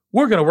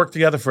 we're going to work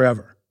together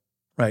forever,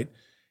 right?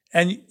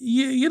 And,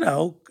 you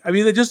know, I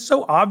mean, they're just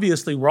so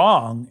obviously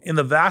wrong in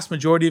the vast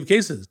majority of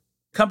cases.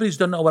 Companies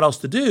don't know what else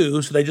to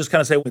do, so they just kind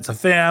of say, well, it's a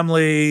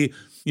family,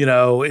 you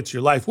know, it's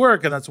your life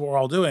work, and that's what we're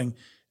all doing.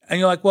 And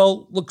you're like,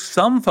 well, look,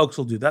 some folks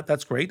will do that.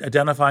 That's great.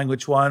 Identifying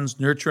which ones,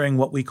 nurturing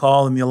what we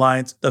call in the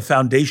Alliance, the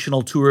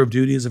foundational tour of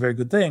duty is a very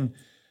good thing.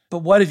 But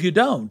what if you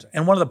don't?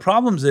 And one of the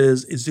problems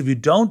is if you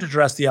don't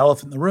address the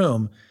elephant in the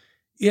room,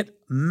 it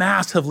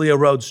massively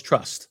erodes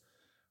trust.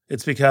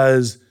 It's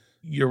because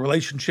your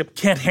relationship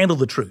can't handle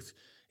the truth.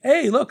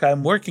 Hey, look,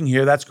 I'm working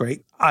here. That's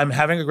great. I'm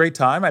having a great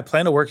time. I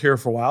plan to work here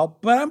for a while,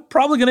 but I'm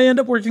probably going to end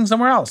up working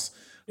somewhere else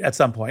at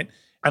some point.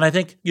 And I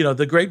think, you know,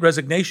 the Great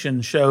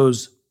Resignation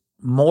shows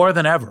more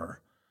than ever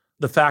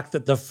the fact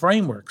that the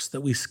frameworks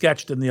that we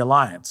sketched in the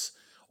Alliance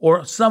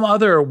or some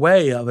other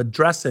way of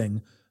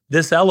addressing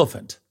this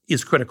elephant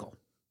is critical.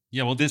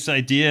 Yeah, well, this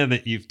idea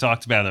that you've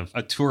talked about of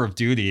a tour of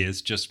duty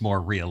is just more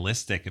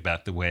realistic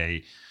about the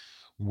way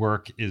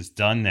work is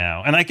done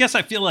now. And I guess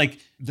I feel like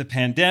the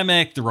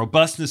pandemic, the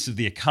robustness of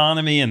the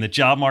economy and the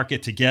job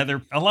market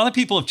together, a lot of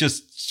people have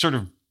just sort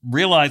of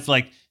realized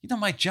like, you know,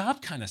 my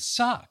job kind of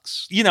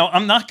sucks. You know,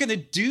 I'm not going to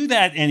do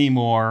that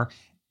anymore.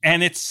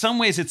 And in some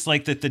ways, it's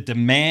like that the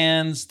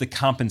demands, the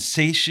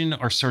compensation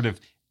are sort of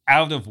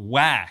out of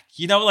whack.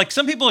 You know, like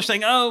some people are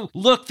saying, oh,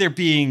 look, they're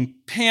being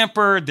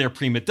pampered. They're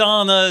prima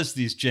donnas,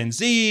 these Gen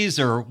Zs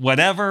or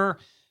whatever.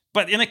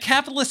 But in a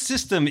capitalist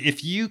system,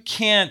 if you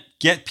can't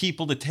get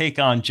people to take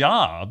on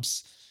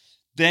jobs,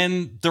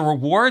 then the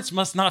rewards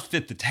must not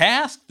fit the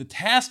task. The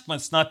task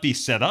must not be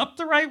set up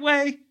the right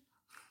way.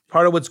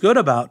 Part of what's good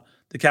about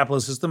the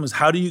capitalist system is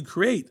how do you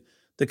create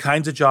the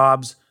kinds of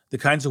jobs, the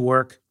kinds of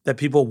work that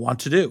people want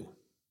to do.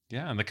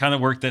 Yeah, and the kind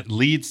of work that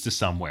leads to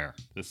somewhere.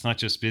 That's not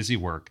just busy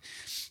work.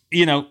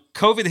 You know,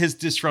 COVID has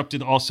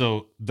disrupted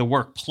also the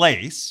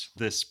workplace.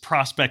 This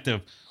prospect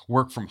of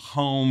work from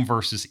home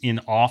versus in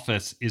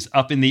office is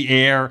up in the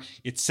air.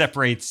 It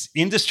separates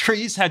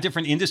industries, how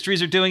different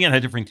industries are doing it, how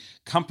different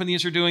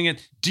companies are doing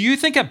it. Do you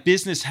think a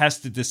business has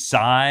to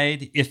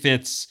decide if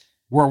it's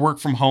we're a work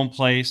from home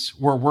place,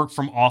 we're a work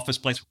from office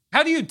place?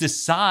 How do you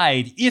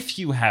decide if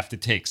you have to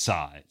take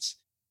sides?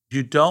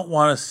 You don't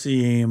want to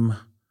seem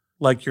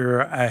like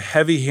you're a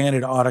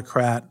heavy-handed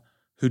autocrat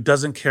who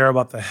doesn't care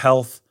about the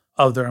health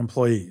of their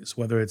employees,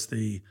 whether it's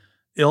the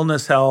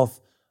illness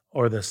health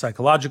or the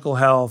psychological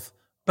health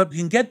But we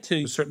can get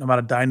to a certain amount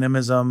of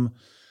dynamism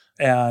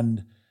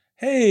and,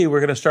 hey, we're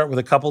going to start with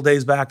a couple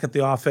days back at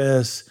the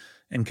office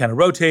and kind of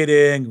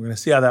rotating. We're going to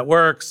see how that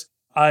works.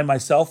 I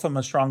myself am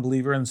a strong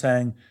believer in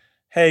saying,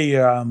 hey,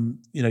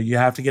 you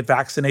have to get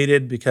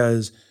vaccinated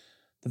because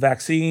the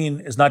vaccine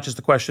is not just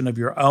a question of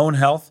your own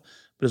health,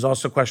 but it's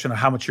also a question of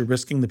how much you're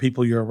risking the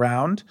people you're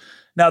around.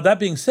 Now, that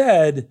being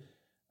said,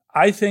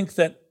 I think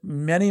that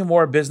many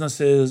more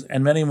businesses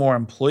and many more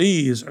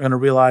employees are going to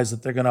realize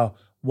that they're going to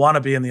want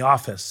to be in the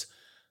office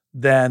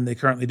than they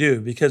currently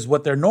do, because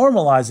what they're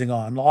normalizing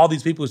on, all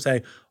these people who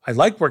say, I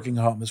like working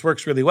at home, this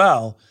works really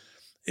well,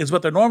 is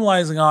what they're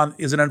normalizing on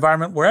is an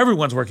environment where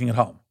everyone's working at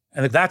home.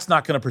 And that's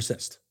not going to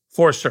persist,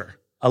 for sure.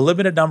 A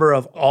limited number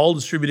of all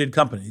distributed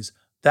companies,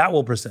 that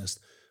will persist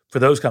for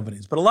those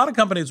companies. But a lot of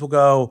companies will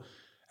go,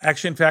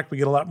 actually, in fact, we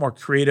get a lot more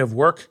creative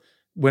work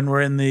when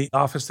we're in the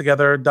office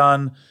together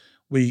done.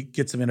 We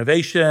get some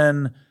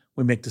innovation.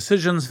 We make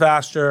decisions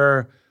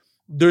faster.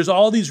 There's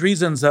all these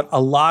reasons that a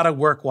lot of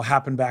work will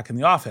happen back in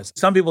the office.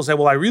 Some people say,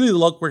 well, I really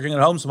like working at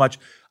home so much,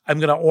 I'm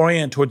going to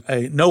orient toward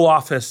a no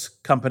office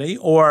company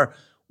or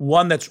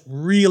one that's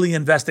really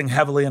investing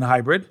heavily in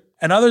hybrid.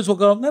 And others will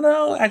go,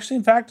 no, actually,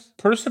 in fact,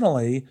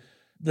 personally,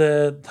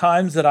 the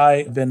times that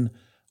I've been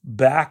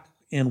back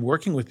in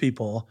working with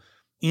people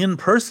in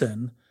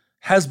person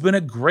has been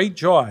a great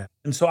joy.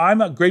 And so I'm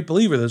a great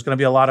believer there's going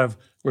to be a lot of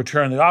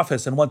return to the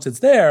office. And once it's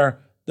there,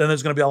 then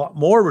there's going to be a lot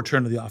more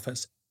return to the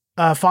office.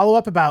 Follow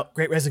up about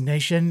Great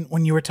Resignation.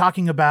 When you were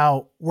talking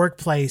about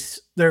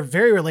workplace, they're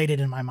very related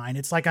in my mind.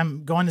 It's like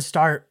I'm going to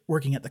start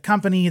working at the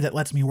company that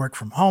lets me work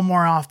from home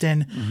more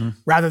often,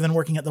 rather than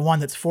working at the one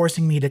that's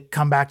forcing me to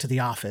come back to the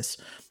office.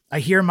 I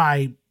hear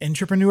my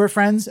entrepreneur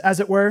friends,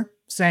 as it were,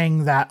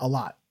 saying that a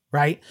lot,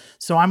 right?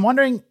 So I'm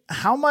wondering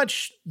how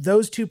much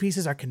those two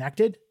pieces are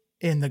connected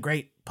in the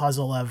great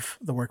puzzle of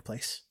the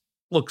workplace.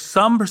 Look,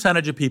 some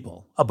percentage of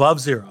people above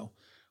zero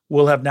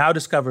will have now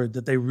discovered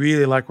that they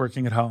really like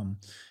working at home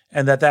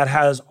and that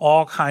has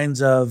all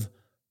kinds of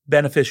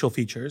beneficial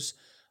features,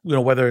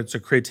 whether it's a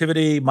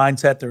creativity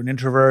mindset, they're an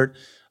introvert,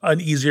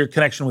 an easier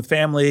connection with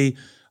family,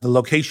 the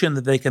location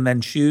that they can then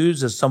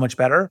choose is so much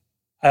better.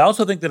 I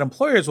also think that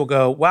employers will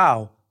go,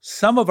 wow,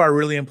 some of our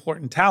really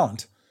important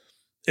talent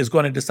is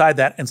going to decide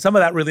that. And some of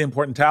that really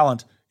important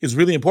talent is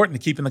really important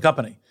to keep in the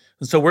company.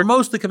 And so we're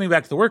mostly coming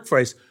back to the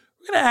workforce.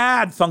 We're going to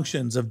add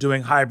functions of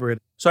doing hybrid.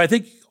 So I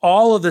think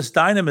all of this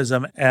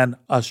dynamism and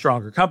a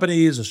stronger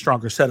companies, a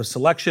stronger set of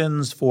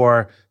selections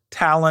for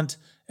talent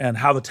and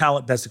how the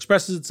talent best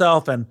expresses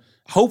itself, and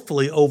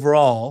hopefully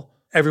overall,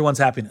 everyone's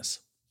happiness.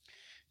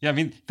 Yeah, I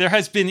mean, there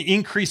has been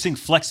increasing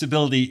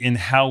flexibility in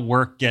how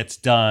work gets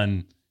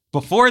done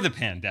before the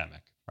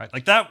pandemic, right?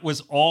 Like that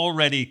was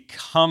already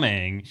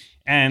coming.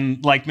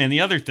 And like many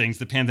other things,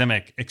 the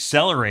pandemic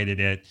accelerated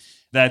it.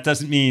 That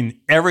doesn't mean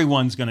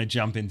everyone's going to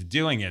jump into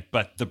doing it,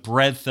 but the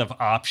breadth of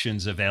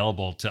options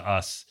available to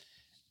us,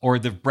 or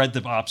the breadth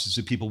of options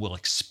that people will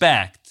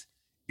expect,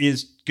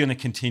 is going to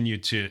continue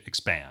to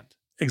expand.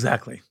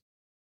 Exactly.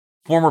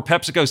 Former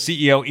PepsiCo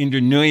CEO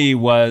Inder Nui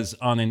was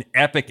on an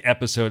epic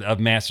episode of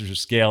Masters of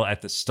Scale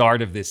at the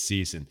start of this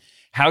season.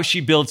 How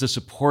she builds a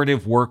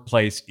supportive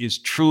workplace is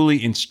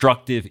truly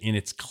instructive in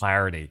its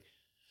clarity.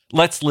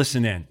 Let's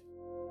listen in.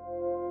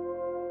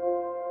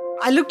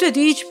 I looked at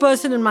each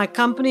person in my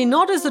company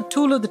not as a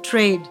tool of the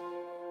trade,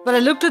 but I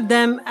looked at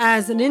them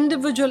as an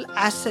individual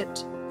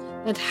asset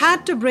that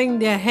had to bring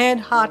their head,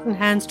 heart, and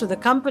hands to the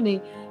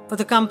company for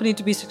the company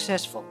to be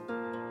successful.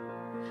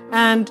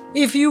 And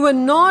if you were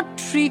not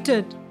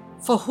treated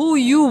for who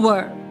you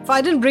were, if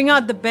I didn't bring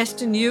out the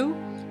best in you,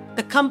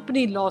 the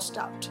company lost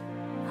out.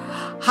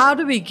 How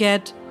do we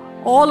get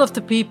all of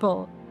the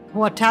people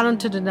who are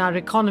talented in our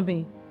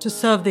economy to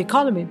serve the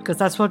economy? Because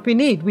that's what we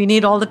need. We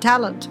need all the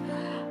talent.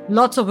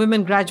 Lots of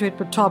women graduate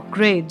with top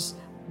grades.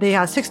 They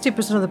have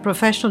 60% of the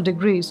professional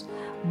degrees,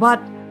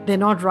 but they're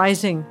not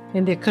rising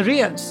in their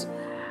careers.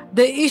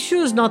 The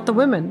issue is not the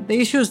women. The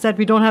issue is that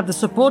we don't have the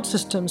support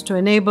systems to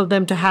enable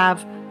them to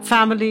have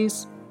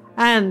families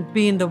and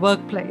be in the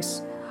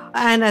workplace.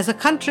 And as a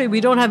country,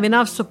 we don't have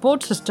enough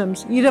support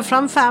systems, either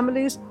from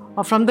families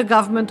or from the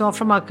government or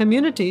from our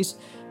communities,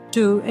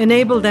 to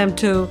enable them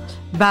to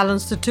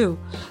balance the two.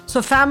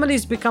 So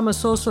families become a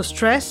source of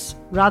stress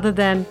rather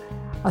than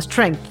a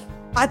strength.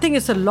 I think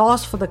it's a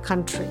loss for the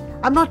country.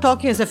 I'm not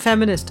talking as a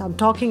feminist, I'm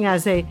talking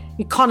as an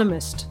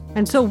economist.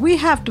 And so we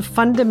have to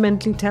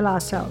fundamentally tell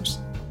ourselves,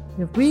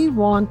 if we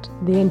want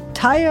the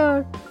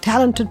entire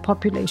talented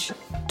population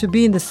to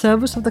be in the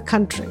service of the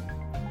country,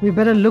 we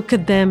better look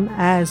at them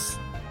as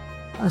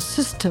a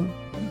system,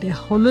 their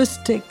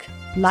holistic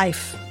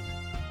life.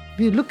 If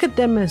you look at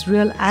them as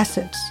real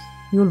assets,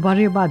 you'll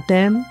worry about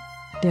them,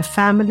 their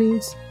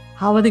families,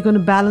 how are they going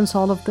to balance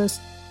all of this?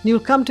 And you'll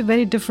come to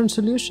very different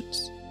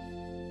solutions.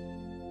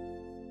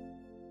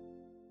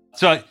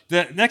 So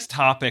the next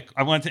topic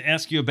I wanted to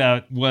ask you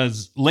about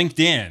was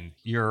LinkedIn,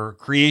 your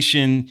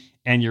creation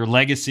and your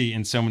legacy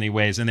in so many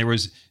ways. And there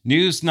was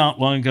news not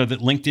long ago that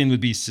LinkedIn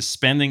would be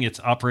suspending its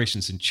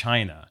operations in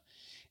China.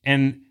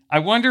 And I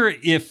wonder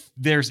if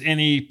there's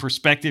any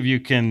perspective you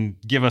can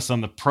give us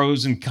on the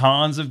pros and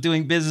cons of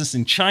doing business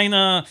in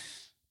China,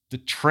 the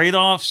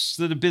trade-offs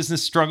that a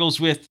business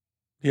struggles with.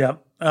 Yeah.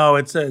 Oh,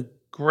 it's a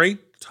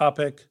great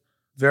topic,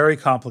 very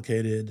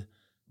complicated,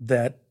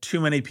 that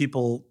too many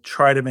people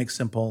try to make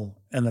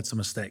simple, and that's a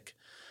mistake.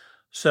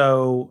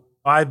 So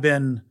I've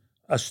been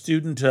a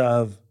student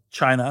of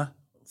China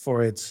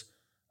for its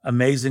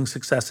amazing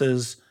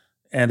successes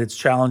and its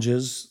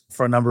challenges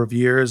for a number of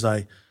years.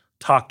 I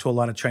talked to a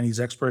lot of Chinese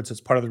experts.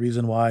 It's part of the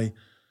reason why,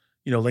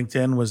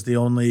 LinkedIn was the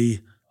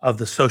only of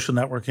the social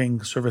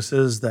networking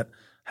services that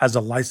has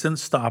a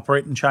license to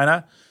operate in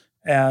China.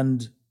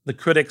 And the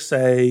critics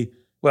say,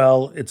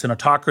 well, it's an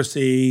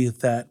autocracy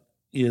that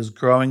is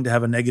growing to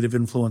have a negative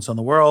influence on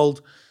the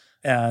world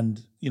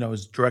and,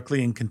 is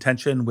directly in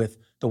contention with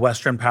the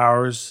Western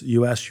powers,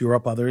 US,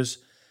 Europe, others.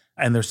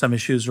 And there's some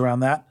issues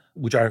around that,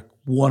 which are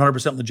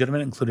 100%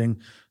 legitimate,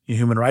 including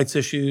human rights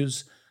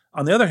issues.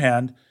 On the other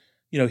hand,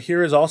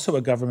 here is also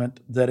a government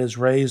that has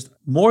raised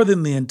more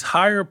than the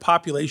entire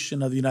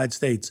population of the United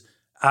States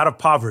out of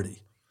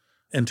poverty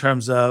in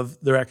terms of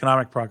their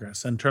economic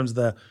progress, in terms of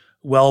the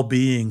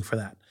well-being for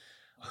that,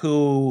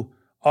 who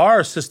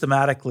are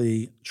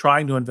systematically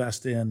trying to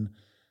invest in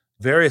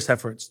various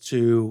efforts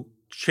to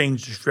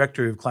change the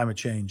trajectory of climate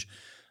change.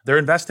 They're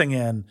investing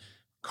in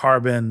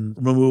carbon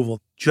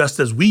removal just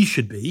as we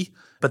should be,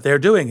 but they're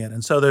doing it.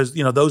 And so there's,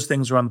 those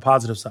things are on the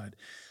positive side.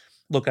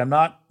 Look, I'm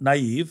not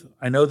naive.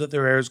 I know that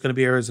there is going to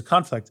be areas of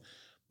conflict,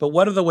 but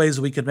what are the ways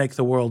we could make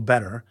the world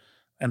better?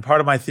 And part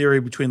of my theory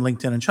between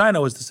LinkedIn and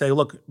China was to say,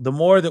 look, the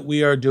more that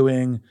we are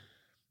doing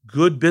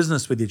good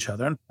business with each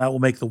other, that will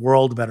make the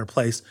world a better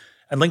place.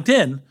 And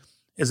LinkedIn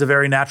is a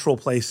very natural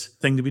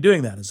thing to be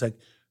doing that. It's like,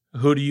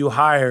 who do you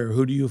hire?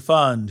 Who do you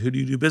fund? Who do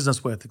you do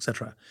business with, et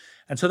cetera?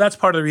 And so that's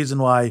part of the reason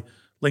why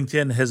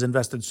LinkedIn has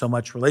invested so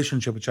much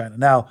relationship with China.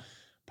 Now,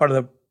 part of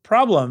the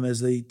problem is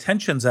the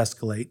tensions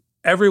escalate.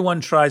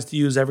 Everyone tries to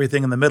use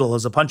everything in the middle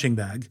as a punching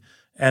bag.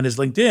 And as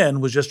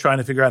LinkedIn was just trying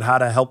to figure out how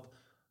to help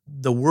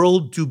the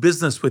world do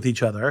business with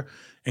each other,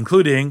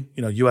 including,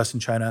 US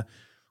and China,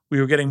 we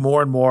were getting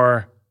more and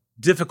more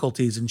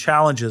difficulties and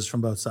challenges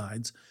from both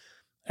sides.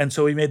 And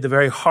so we made the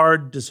very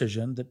hard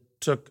decision that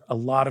took a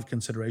lot of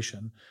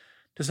consideration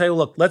to say,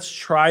 look, let's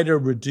try to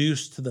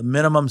reduce to the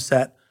minimum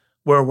set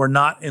where we're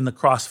not in the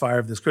crossfire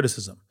of this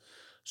criticism.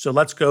 So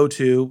let's go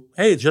to,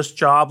 hey, just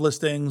job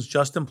listings,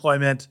 just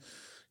employment,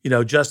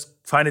 just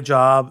find a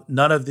job,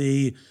 none of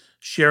the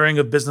sharing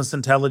of business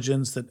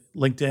intelligence that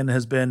LinkedIn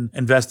has been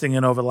investing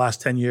in over the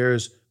last 10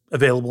 years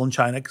available in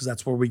China, because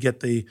that's where we get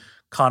the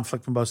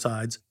conflict from both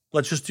sides.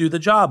 Let's just do the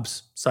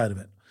jobs side of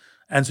it.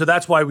 And so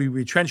that's why we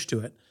retrenched to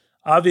it.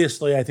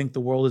 Obviously, I think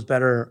the world is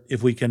better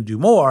if we can do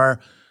more,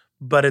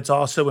 but it's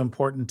also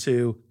important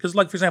to, because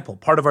for example,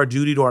 part of our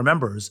duty to our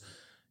members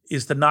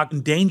is to not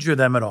endanger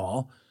them at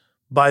all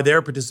by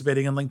their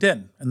participating in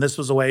LinkedIn. And this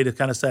was a way to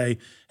kind of say,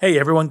 hey,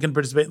 everyone can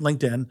participate in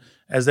LinkedIn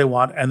as they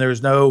want, and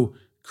there's no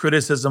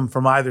criticism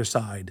from either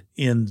side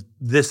in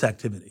this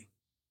activity.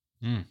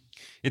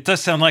 It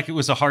does sound like it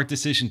was a hard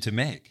decision to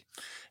make.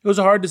 It was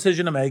a hard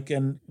decision to make,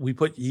 and we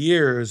put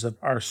years of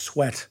our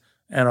sweat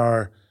and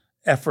our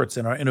efforts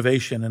and our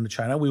innovation into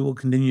China. We will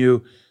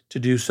continue to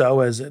do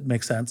so as it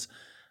makes sense.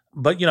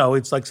 But,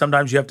 it's like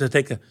sometimes you have to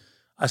take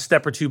a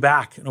step or two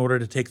back in order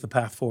to take the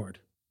path forward.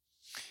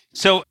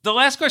 So the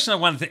last question I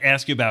wanted to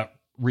ask you about,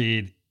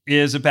 Reid,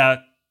 is about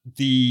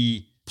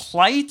the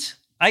plight,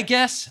 I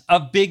guess,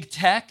 of big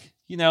tech.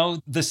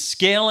 The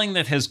scaling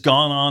that has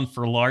gone on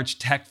for large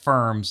tech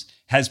firms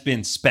has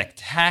been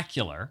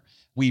spectacular.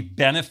 We've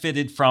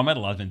benefited from it. A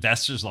lot of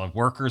investors, a lot of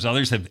workers,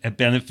 others have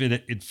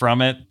benefited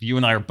from it. You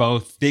and I are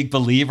both big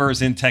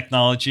believers in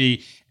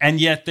technology.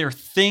 And yet there are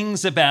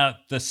things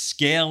about the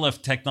scale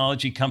of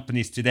technology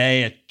companies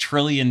today at $1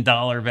 trillion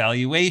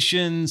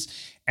valuations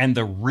and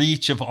the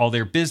reach of all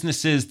their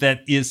businesses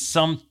that is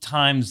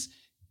sometimes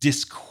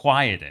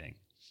disquieting.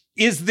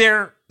 Is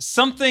there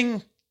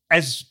something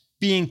as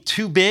being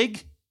too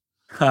big?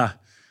 A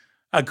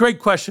great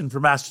question for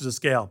masters of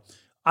scale.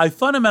 I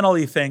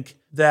fundamentally think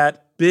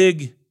that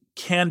big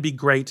can be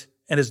great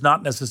and is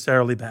not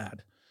necessarily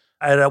bad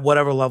at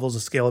whatever levels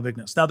of scale of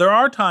bigness. Now, there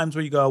are times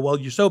where you go, well,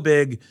 you're so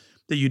big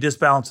that you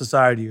disbalance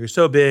society. You're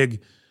so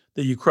big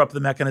that you corrupt the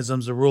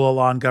mechanisms of rule of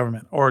law and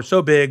government, or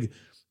so big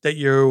that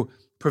you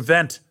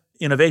prevent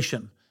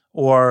innovation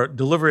or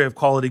delivery of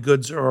quality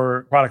goods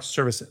or products or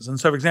services. And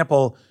so, for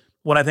example,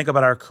 when I think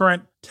about our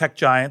current tech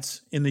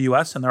giants in the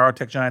US, and there are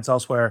tech giants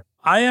elsewhere,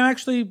 I am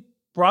actually,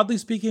 broadly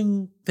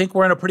speaking, think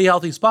we're in a pretty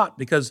healthy spot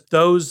because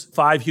those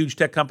 5 huge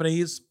tech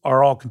companies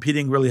are all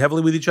competing really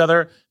heavily with each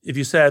other. If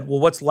you said, well,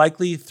 what's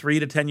likely 3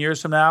 to 10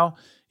 years from now,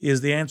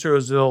 is the answer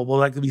is will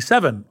likely be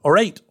 7 or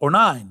 8 or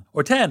 9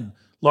 or 10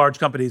 large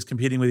companies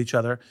competing with each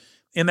other.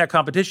 In that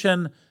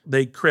competition,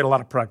 they create a lot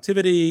of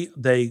productivity.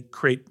 They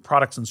create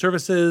products and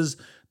services.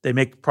 They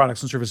make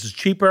products and services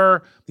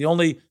cheaper. The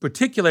only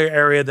particular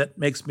area that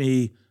makes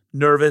me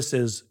nervous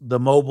is the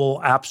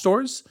mobile app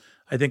stores.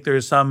 I think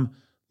there's some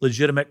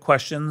legitimate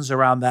questions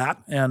around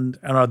that. And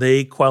are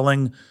they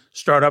quelling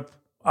startup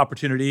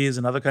opportunities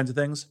and other kinds of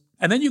things.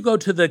 And then you go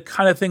to the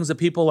kind of things that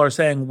people are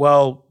saying,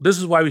 well, this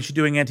is why we should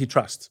be doing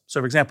antitrust. So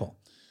for example,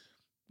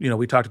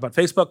 we talked about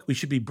Facebook. We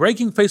should be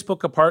breaking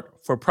Facebook apart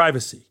for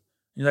privacy.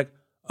 You're like,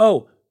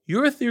 oh,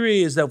 your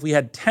theory is that if we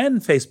had 10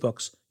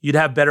 Facebooks, you'd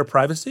have better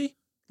privacy?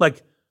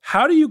 Like,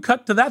 how do you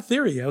cut to that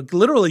theory? Like,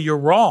 literally, you're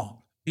wrong.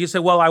 You say,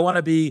 well, I want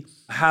to be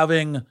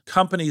having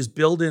companies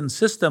build in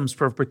systems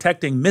for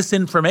protecting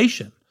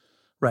misinformation,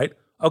 right?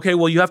 Okay,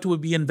 well, you have to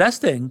be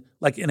investing,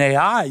 like in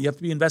AI, you have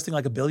to be investing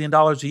like $1 billion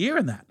a year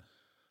in that.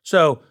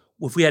 So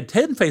if we had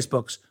 10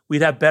 Facebooks,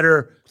 we'd have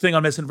better thing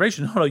on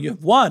misinformation. No, you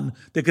have one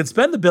that could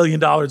spend $1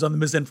 billion on the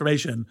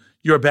misinformation.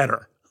 You're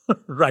better,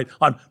 right?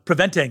 On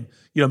preventing,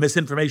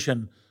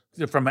 misinformation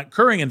from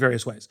occurring in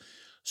various ways.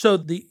 So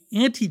the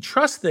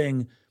antitrust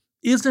thing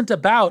isn't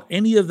about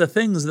any of the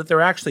things that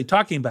they're actually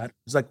talking about.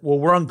 It's like, well,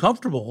 we're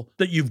uncomfortable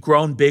that you've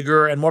grown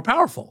bigger and more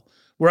powerful.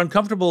 We're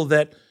uncomfortable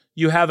that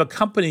you have a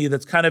company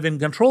that's kind of in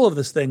control of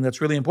this thing that's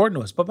really important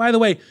to us. But by the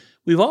way,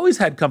 we've always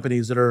had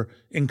companies that are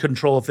in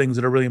control of things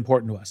that are really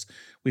important to us.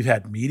 We've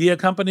had media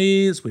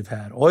companies, we've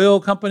had oil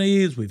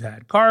companies, we've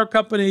had car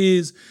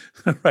companies,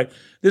 right?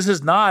 This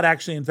is not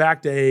actually, in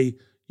fact, a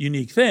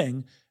unique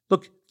thing.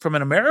 Look, from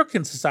an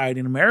American society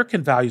and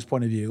American values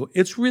point of view,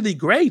 it's really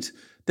great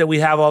that we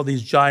have all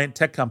these giant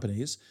tech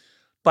companies.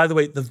 By the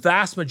way, the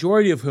vast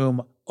majority of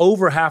whom,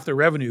 over half their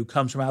revenue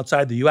comes from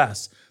outside the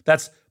US.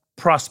 That's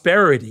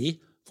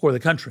prosperity for the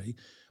country.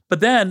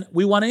 But then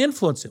we want to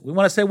influence it. We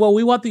want to say, well,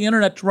 we want the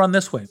internet to run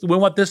this way. We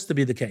want this to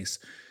be the case.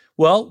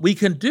 Well, we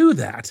can do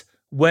that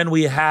when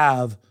we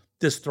have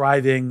this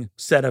thriving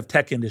set of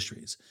tech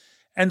industries.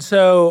 And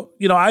so,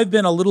 I've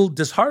been a little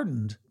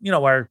disheartened,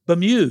 or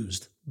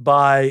bemused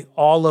by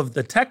all of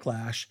the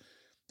techlash,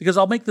 because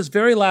I'll make this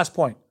very last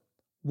point.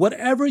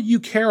 Whatever you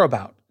care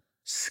about,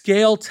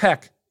 scale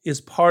tech is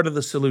part of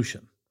the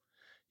solution.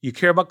 You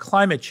care about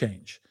climate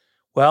change.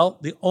 Well,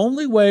 the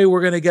only way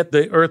we're going to get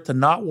the Earth to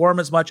not warm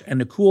as much and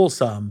to cool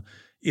some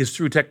is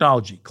through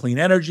technology. Clean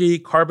energy,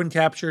 carbon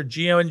capture,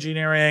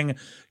 geoengineering,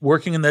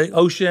 working in the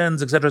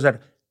oceans, et cetera, et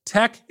cetera.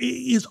 Tech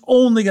is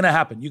only going to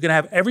happen. You can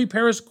have every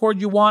Paris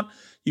Accord you want.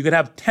 You can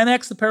have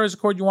 10x the Paris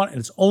Accord you want, and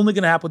it's only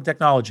going to happen with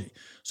technology.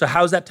 So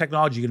how is that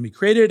technology going to be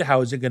created?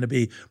 How is it going to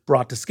be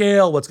brought to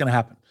scale? What's going to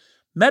happen?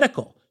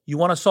 Medical. You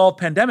want to solve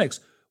pandemics.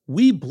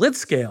 We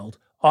blitzscaled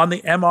on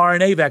the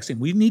mRNA vaccine.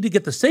 We need to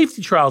get the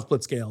safety trials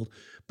blitzscaled,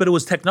 but it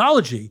was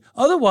technology.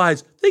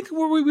 Otherwise, think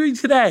where we are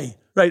today,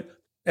 right?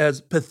 As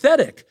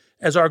pathetic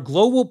as our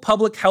global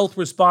public health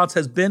response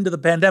has been to the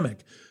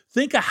pandemic,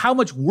 think of how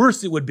much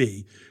worse it would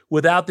be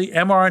without the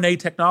mRNA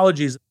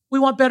technologies. We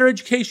want better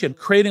education,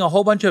 creating a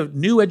whole bunch of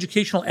new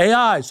educational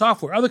AI,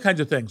 software, other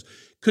kinds of things.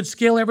 Could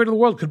scale everywhere in the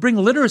world, could bring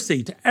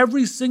literacy to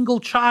every single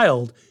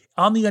child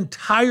on the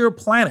entire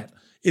planet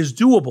is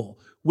doable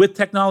with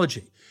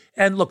technology.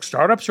 And look,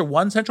 startups are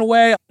one central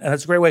way, and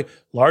that's a great way.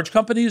 Large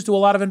companies do a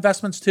lot of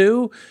investments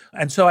too.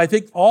 And so I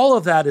think all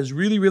of that is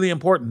really, really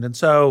important. And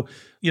so,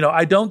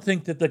 I don't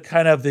think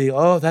that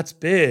oh, that's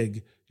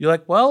big. You're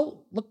like,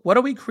 well, look, what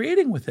are we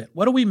creating with it?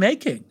 What are we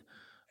making?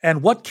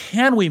 And what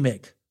can we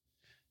make?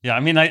 Yeah,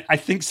 I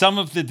think some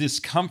of the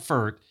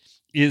discomfort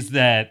is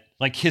that,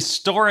 like,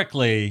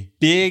 historically,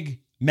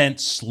 big meant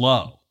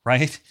slow,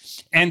 right?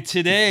 And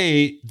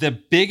today, the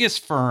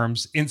biggest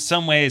firms, in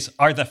some ways,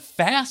 are the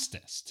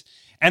fastest.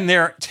 And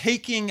they're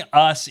taking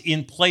us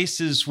in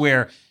places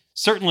where,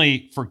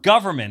 certainly for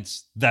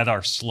governments that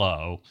are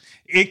slow,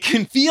 it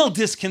can feel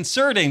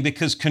disconcerting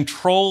because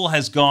control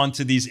has gone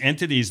to these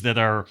entities that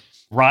are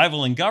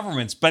rivaling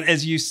governments. But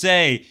as you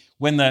say,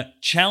 when the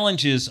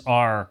challenges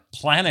are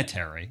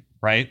planetary,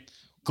 right?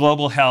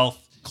 Global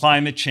health,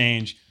 climate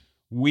change,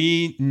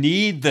 we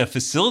need the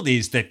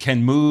facilities that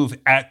can move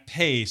at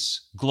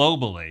pace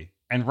globally.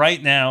 And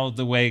right now,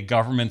 the way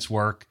governments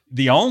work,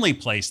 the only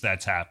place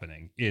that's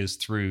happening is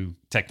through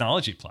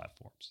technology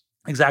platforms.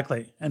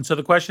 Exactly. And so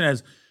the question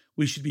is,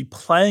 we should be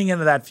playing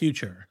into that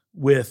future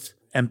with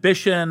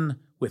ambition,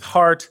 with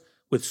heart,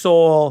 with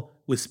soul,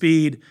 with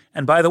speed.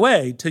 And by the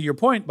way, to your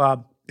point,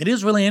 Bob, it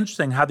is really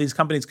interesting how these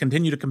companies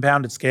continue to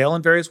compound at scale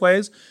in various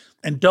ways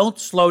and don't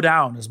slow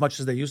down as much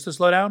as they used to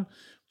slow down.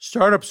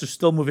 Startups are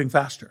still moving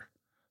faster.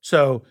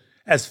 So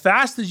as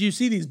fast as you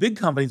see these big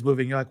companies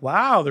moving, you're like,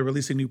 wow, they're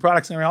releasing new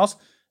products and everything else.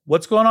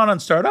 What's going on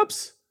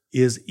startups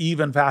is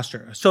even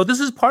faster. So this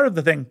is part of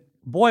the thing.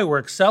 Boy, we're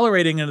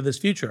accelerating into this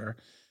future,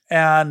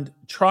 and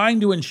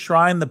trying to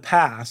enshrine the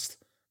past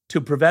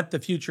to prevent the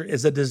future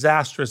is a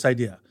disastrous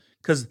idea,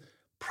 because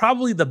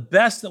probably the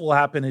best that will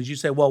happen is you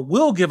say, well,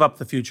 we'll give up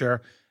the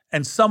future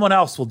and someone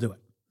else will do it,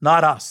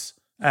 not us.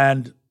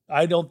 And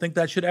I don't think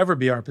that should ever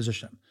be our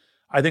position.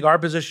 I think our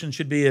position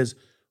should be is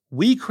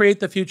we create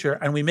the future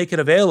and we make it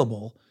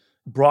available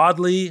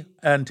broadly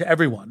and to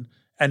everyone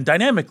and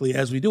dynamically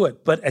as we do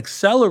it. But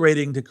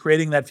accelerating to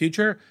creating that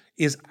future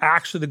is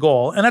actually the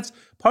goal. And that's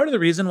part of the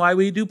reason why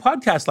we do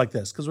podcasts like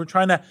this, because we're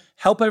trying to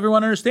help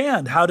everyone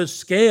understand how to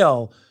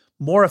scale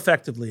more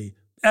effectively,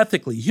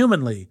 ethically,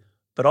 humanly,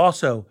 but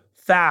also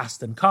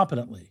fast and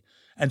competently.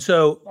 And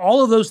so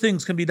all of those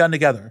things can be done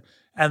together.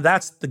 And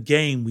that's the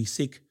game we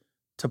seek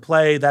to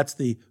play. That's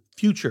the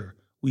future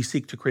we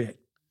seek to create.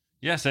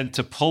 Yes, and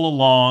to pull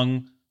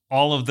along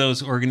all of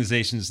those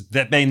organizations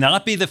that may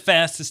not be the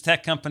fastest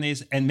tech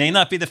companies and may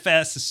not be the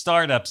fastest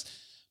startups,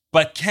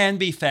 but can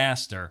be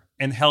faster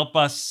and help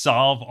us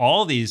solve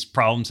all these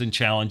problems and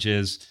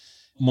challenges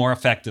more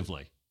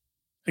effectively.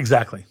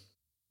 Exactly.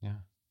 Yeah.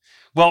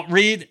 Well,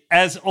 Reid,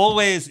 as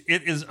always,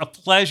 it is a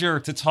pleasure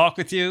to talk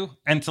with you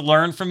and to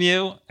learn from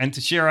you and to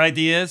share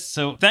ideas.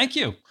 So thank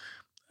you.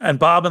 And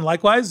Bob, and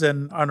likewise,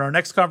 and on our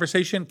next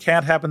conversation,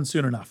 can't happen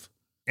soon enough.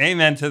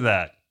 Amen to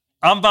that.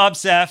 I'm Bob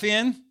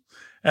Safian.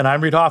 And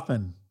I'm Reid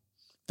Hoffman.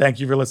 Thank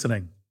you for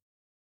listening.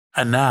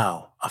 And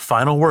now, a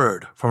final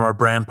word from our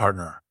brand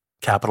partner,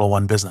 Capital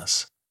One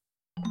Business.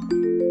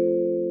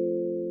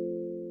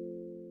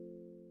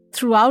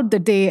 Throughout the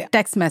day,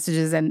 text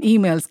messages and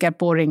emails kept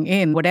pouring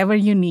in. Whatever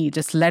you need,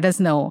 just let us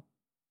know.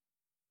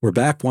 We're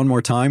back one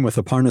more time with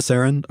Aparna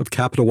Saran of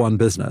Capital One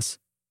Business.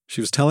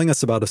 She was telling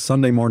us about a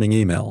Sunday morning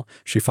email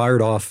she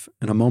fired off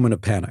in a moment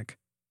of panic.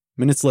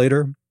 Minutes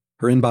later,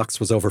 her inbox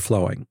was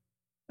overflowing.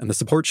 And the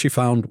support she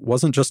found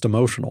wasn't just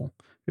emotional,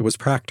 it was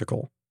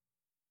practical.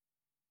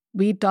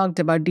 We talked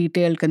about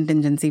detailed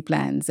contingency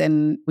plans,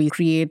 and we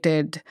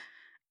created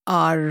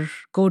our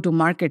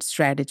go-to-market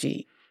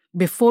strategy.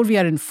 Before we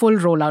are in full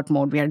rollout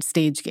mode, we had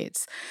stage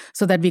gates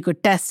so that we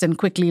could test and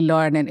quickly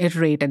learn and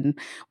iterate. And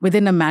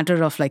within a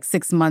matter of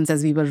 6 months,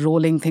 as we were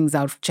rolling things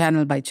out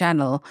channel by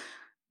channel,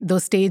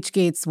 those stage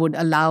gates would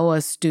allow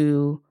us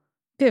to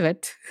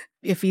pivot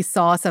if we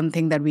saw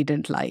something that we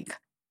didn't like.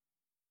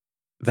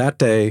 That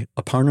day,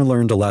 Aparna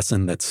learned a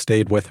lesson that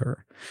stayed with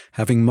her.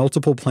 Having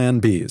multiple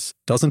plan Bs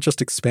doesn't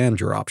just expand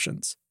your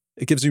options,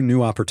 it gives you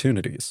new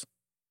opportunities.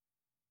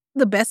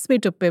 The best way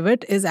to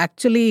pivot is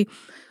actually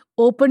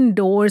open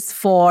doors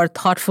for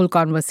thoughtful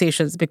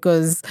conversations,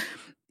 because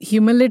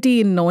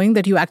humility in knowing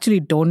that you actually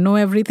don't know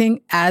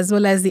everything, as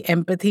well as the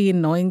empathy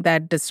in knowing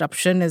that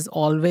disruption is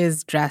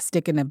always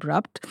drastic and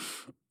abrupt,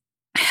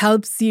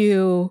 helps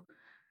you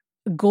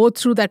go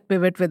through that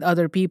pivot with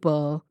other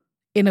people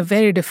in a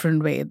very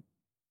different way.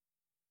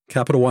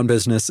 Capital One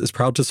Business is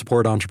proud to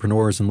support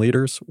entrepreneurs and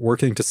leaders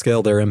working to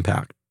scale their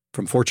impact,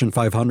 from Fortune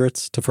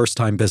 500s to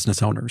first-time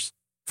business owners.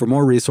 For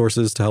more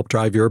resources to help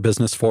drive your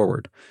business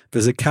forward,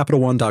 visit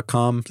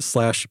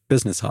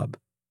CapitalOne.com/businesshub.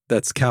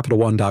 That's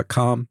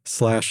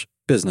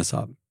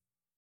CapitalOne.com/businesshub.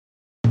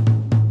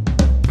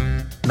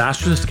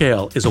 Masters of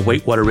Scale is a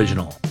Wait What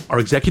original. Our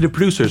executive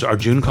producers are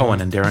June Cohen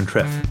and Darren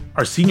Triff.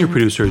 Our senior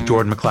producer is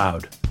Jordan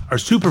McLeod. Our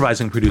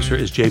supervising producer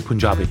is Jay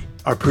Punjabi.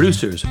 Our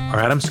producers are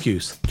Adam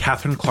Skuse,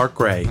 Catherine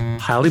Clark-Gray,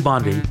 Hailey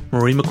Bondi,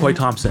 Marie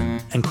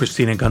McCoy-Thompson, and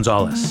Christina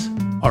Gonzalez.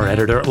 Our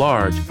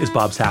editor-at-large is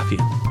Bob Safian.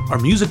 Our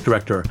music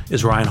director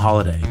is Ryan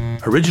Holiday.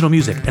 Original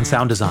music and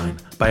sound design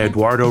by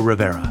Eduardo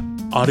Rivera.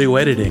 Audio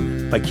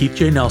editing by Keith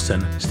J.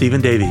 Nelson, Stephen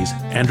Davies,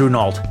 Andrew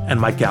Nault, and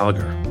Mike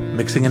Gallagher.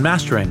 Mixing and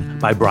mastering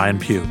by Brian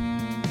Pugh.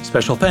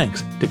 Special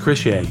thanks to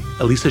Chris Ye,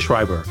 Elisa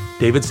Schreiber,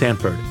 David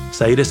Sanford,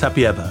 Saida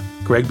Sapieva,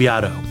 Greg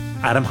Beato,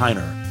 Adam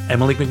Heiner,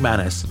 Emily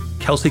McManus,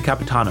 Kelsey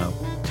Capitano,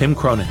 Tim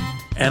Cronin,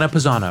 Anna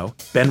Pisano,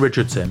 Ben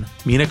Richardson,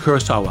 Mina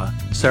Kurosawa,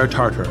 Sarah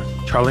Tartar,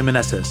 Charlie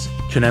Meneses,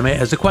 Chineme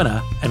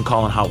Ezequena, and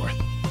Colin Howarth.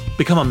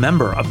 Become a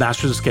member of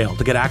Masters of Scale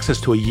to get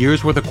access to a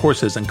year's worth of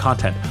courses and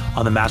content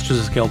on the Masters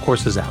of Scale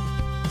Courses app.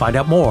 Find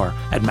out more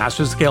at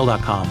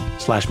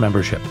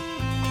mastersofscale.com/membership.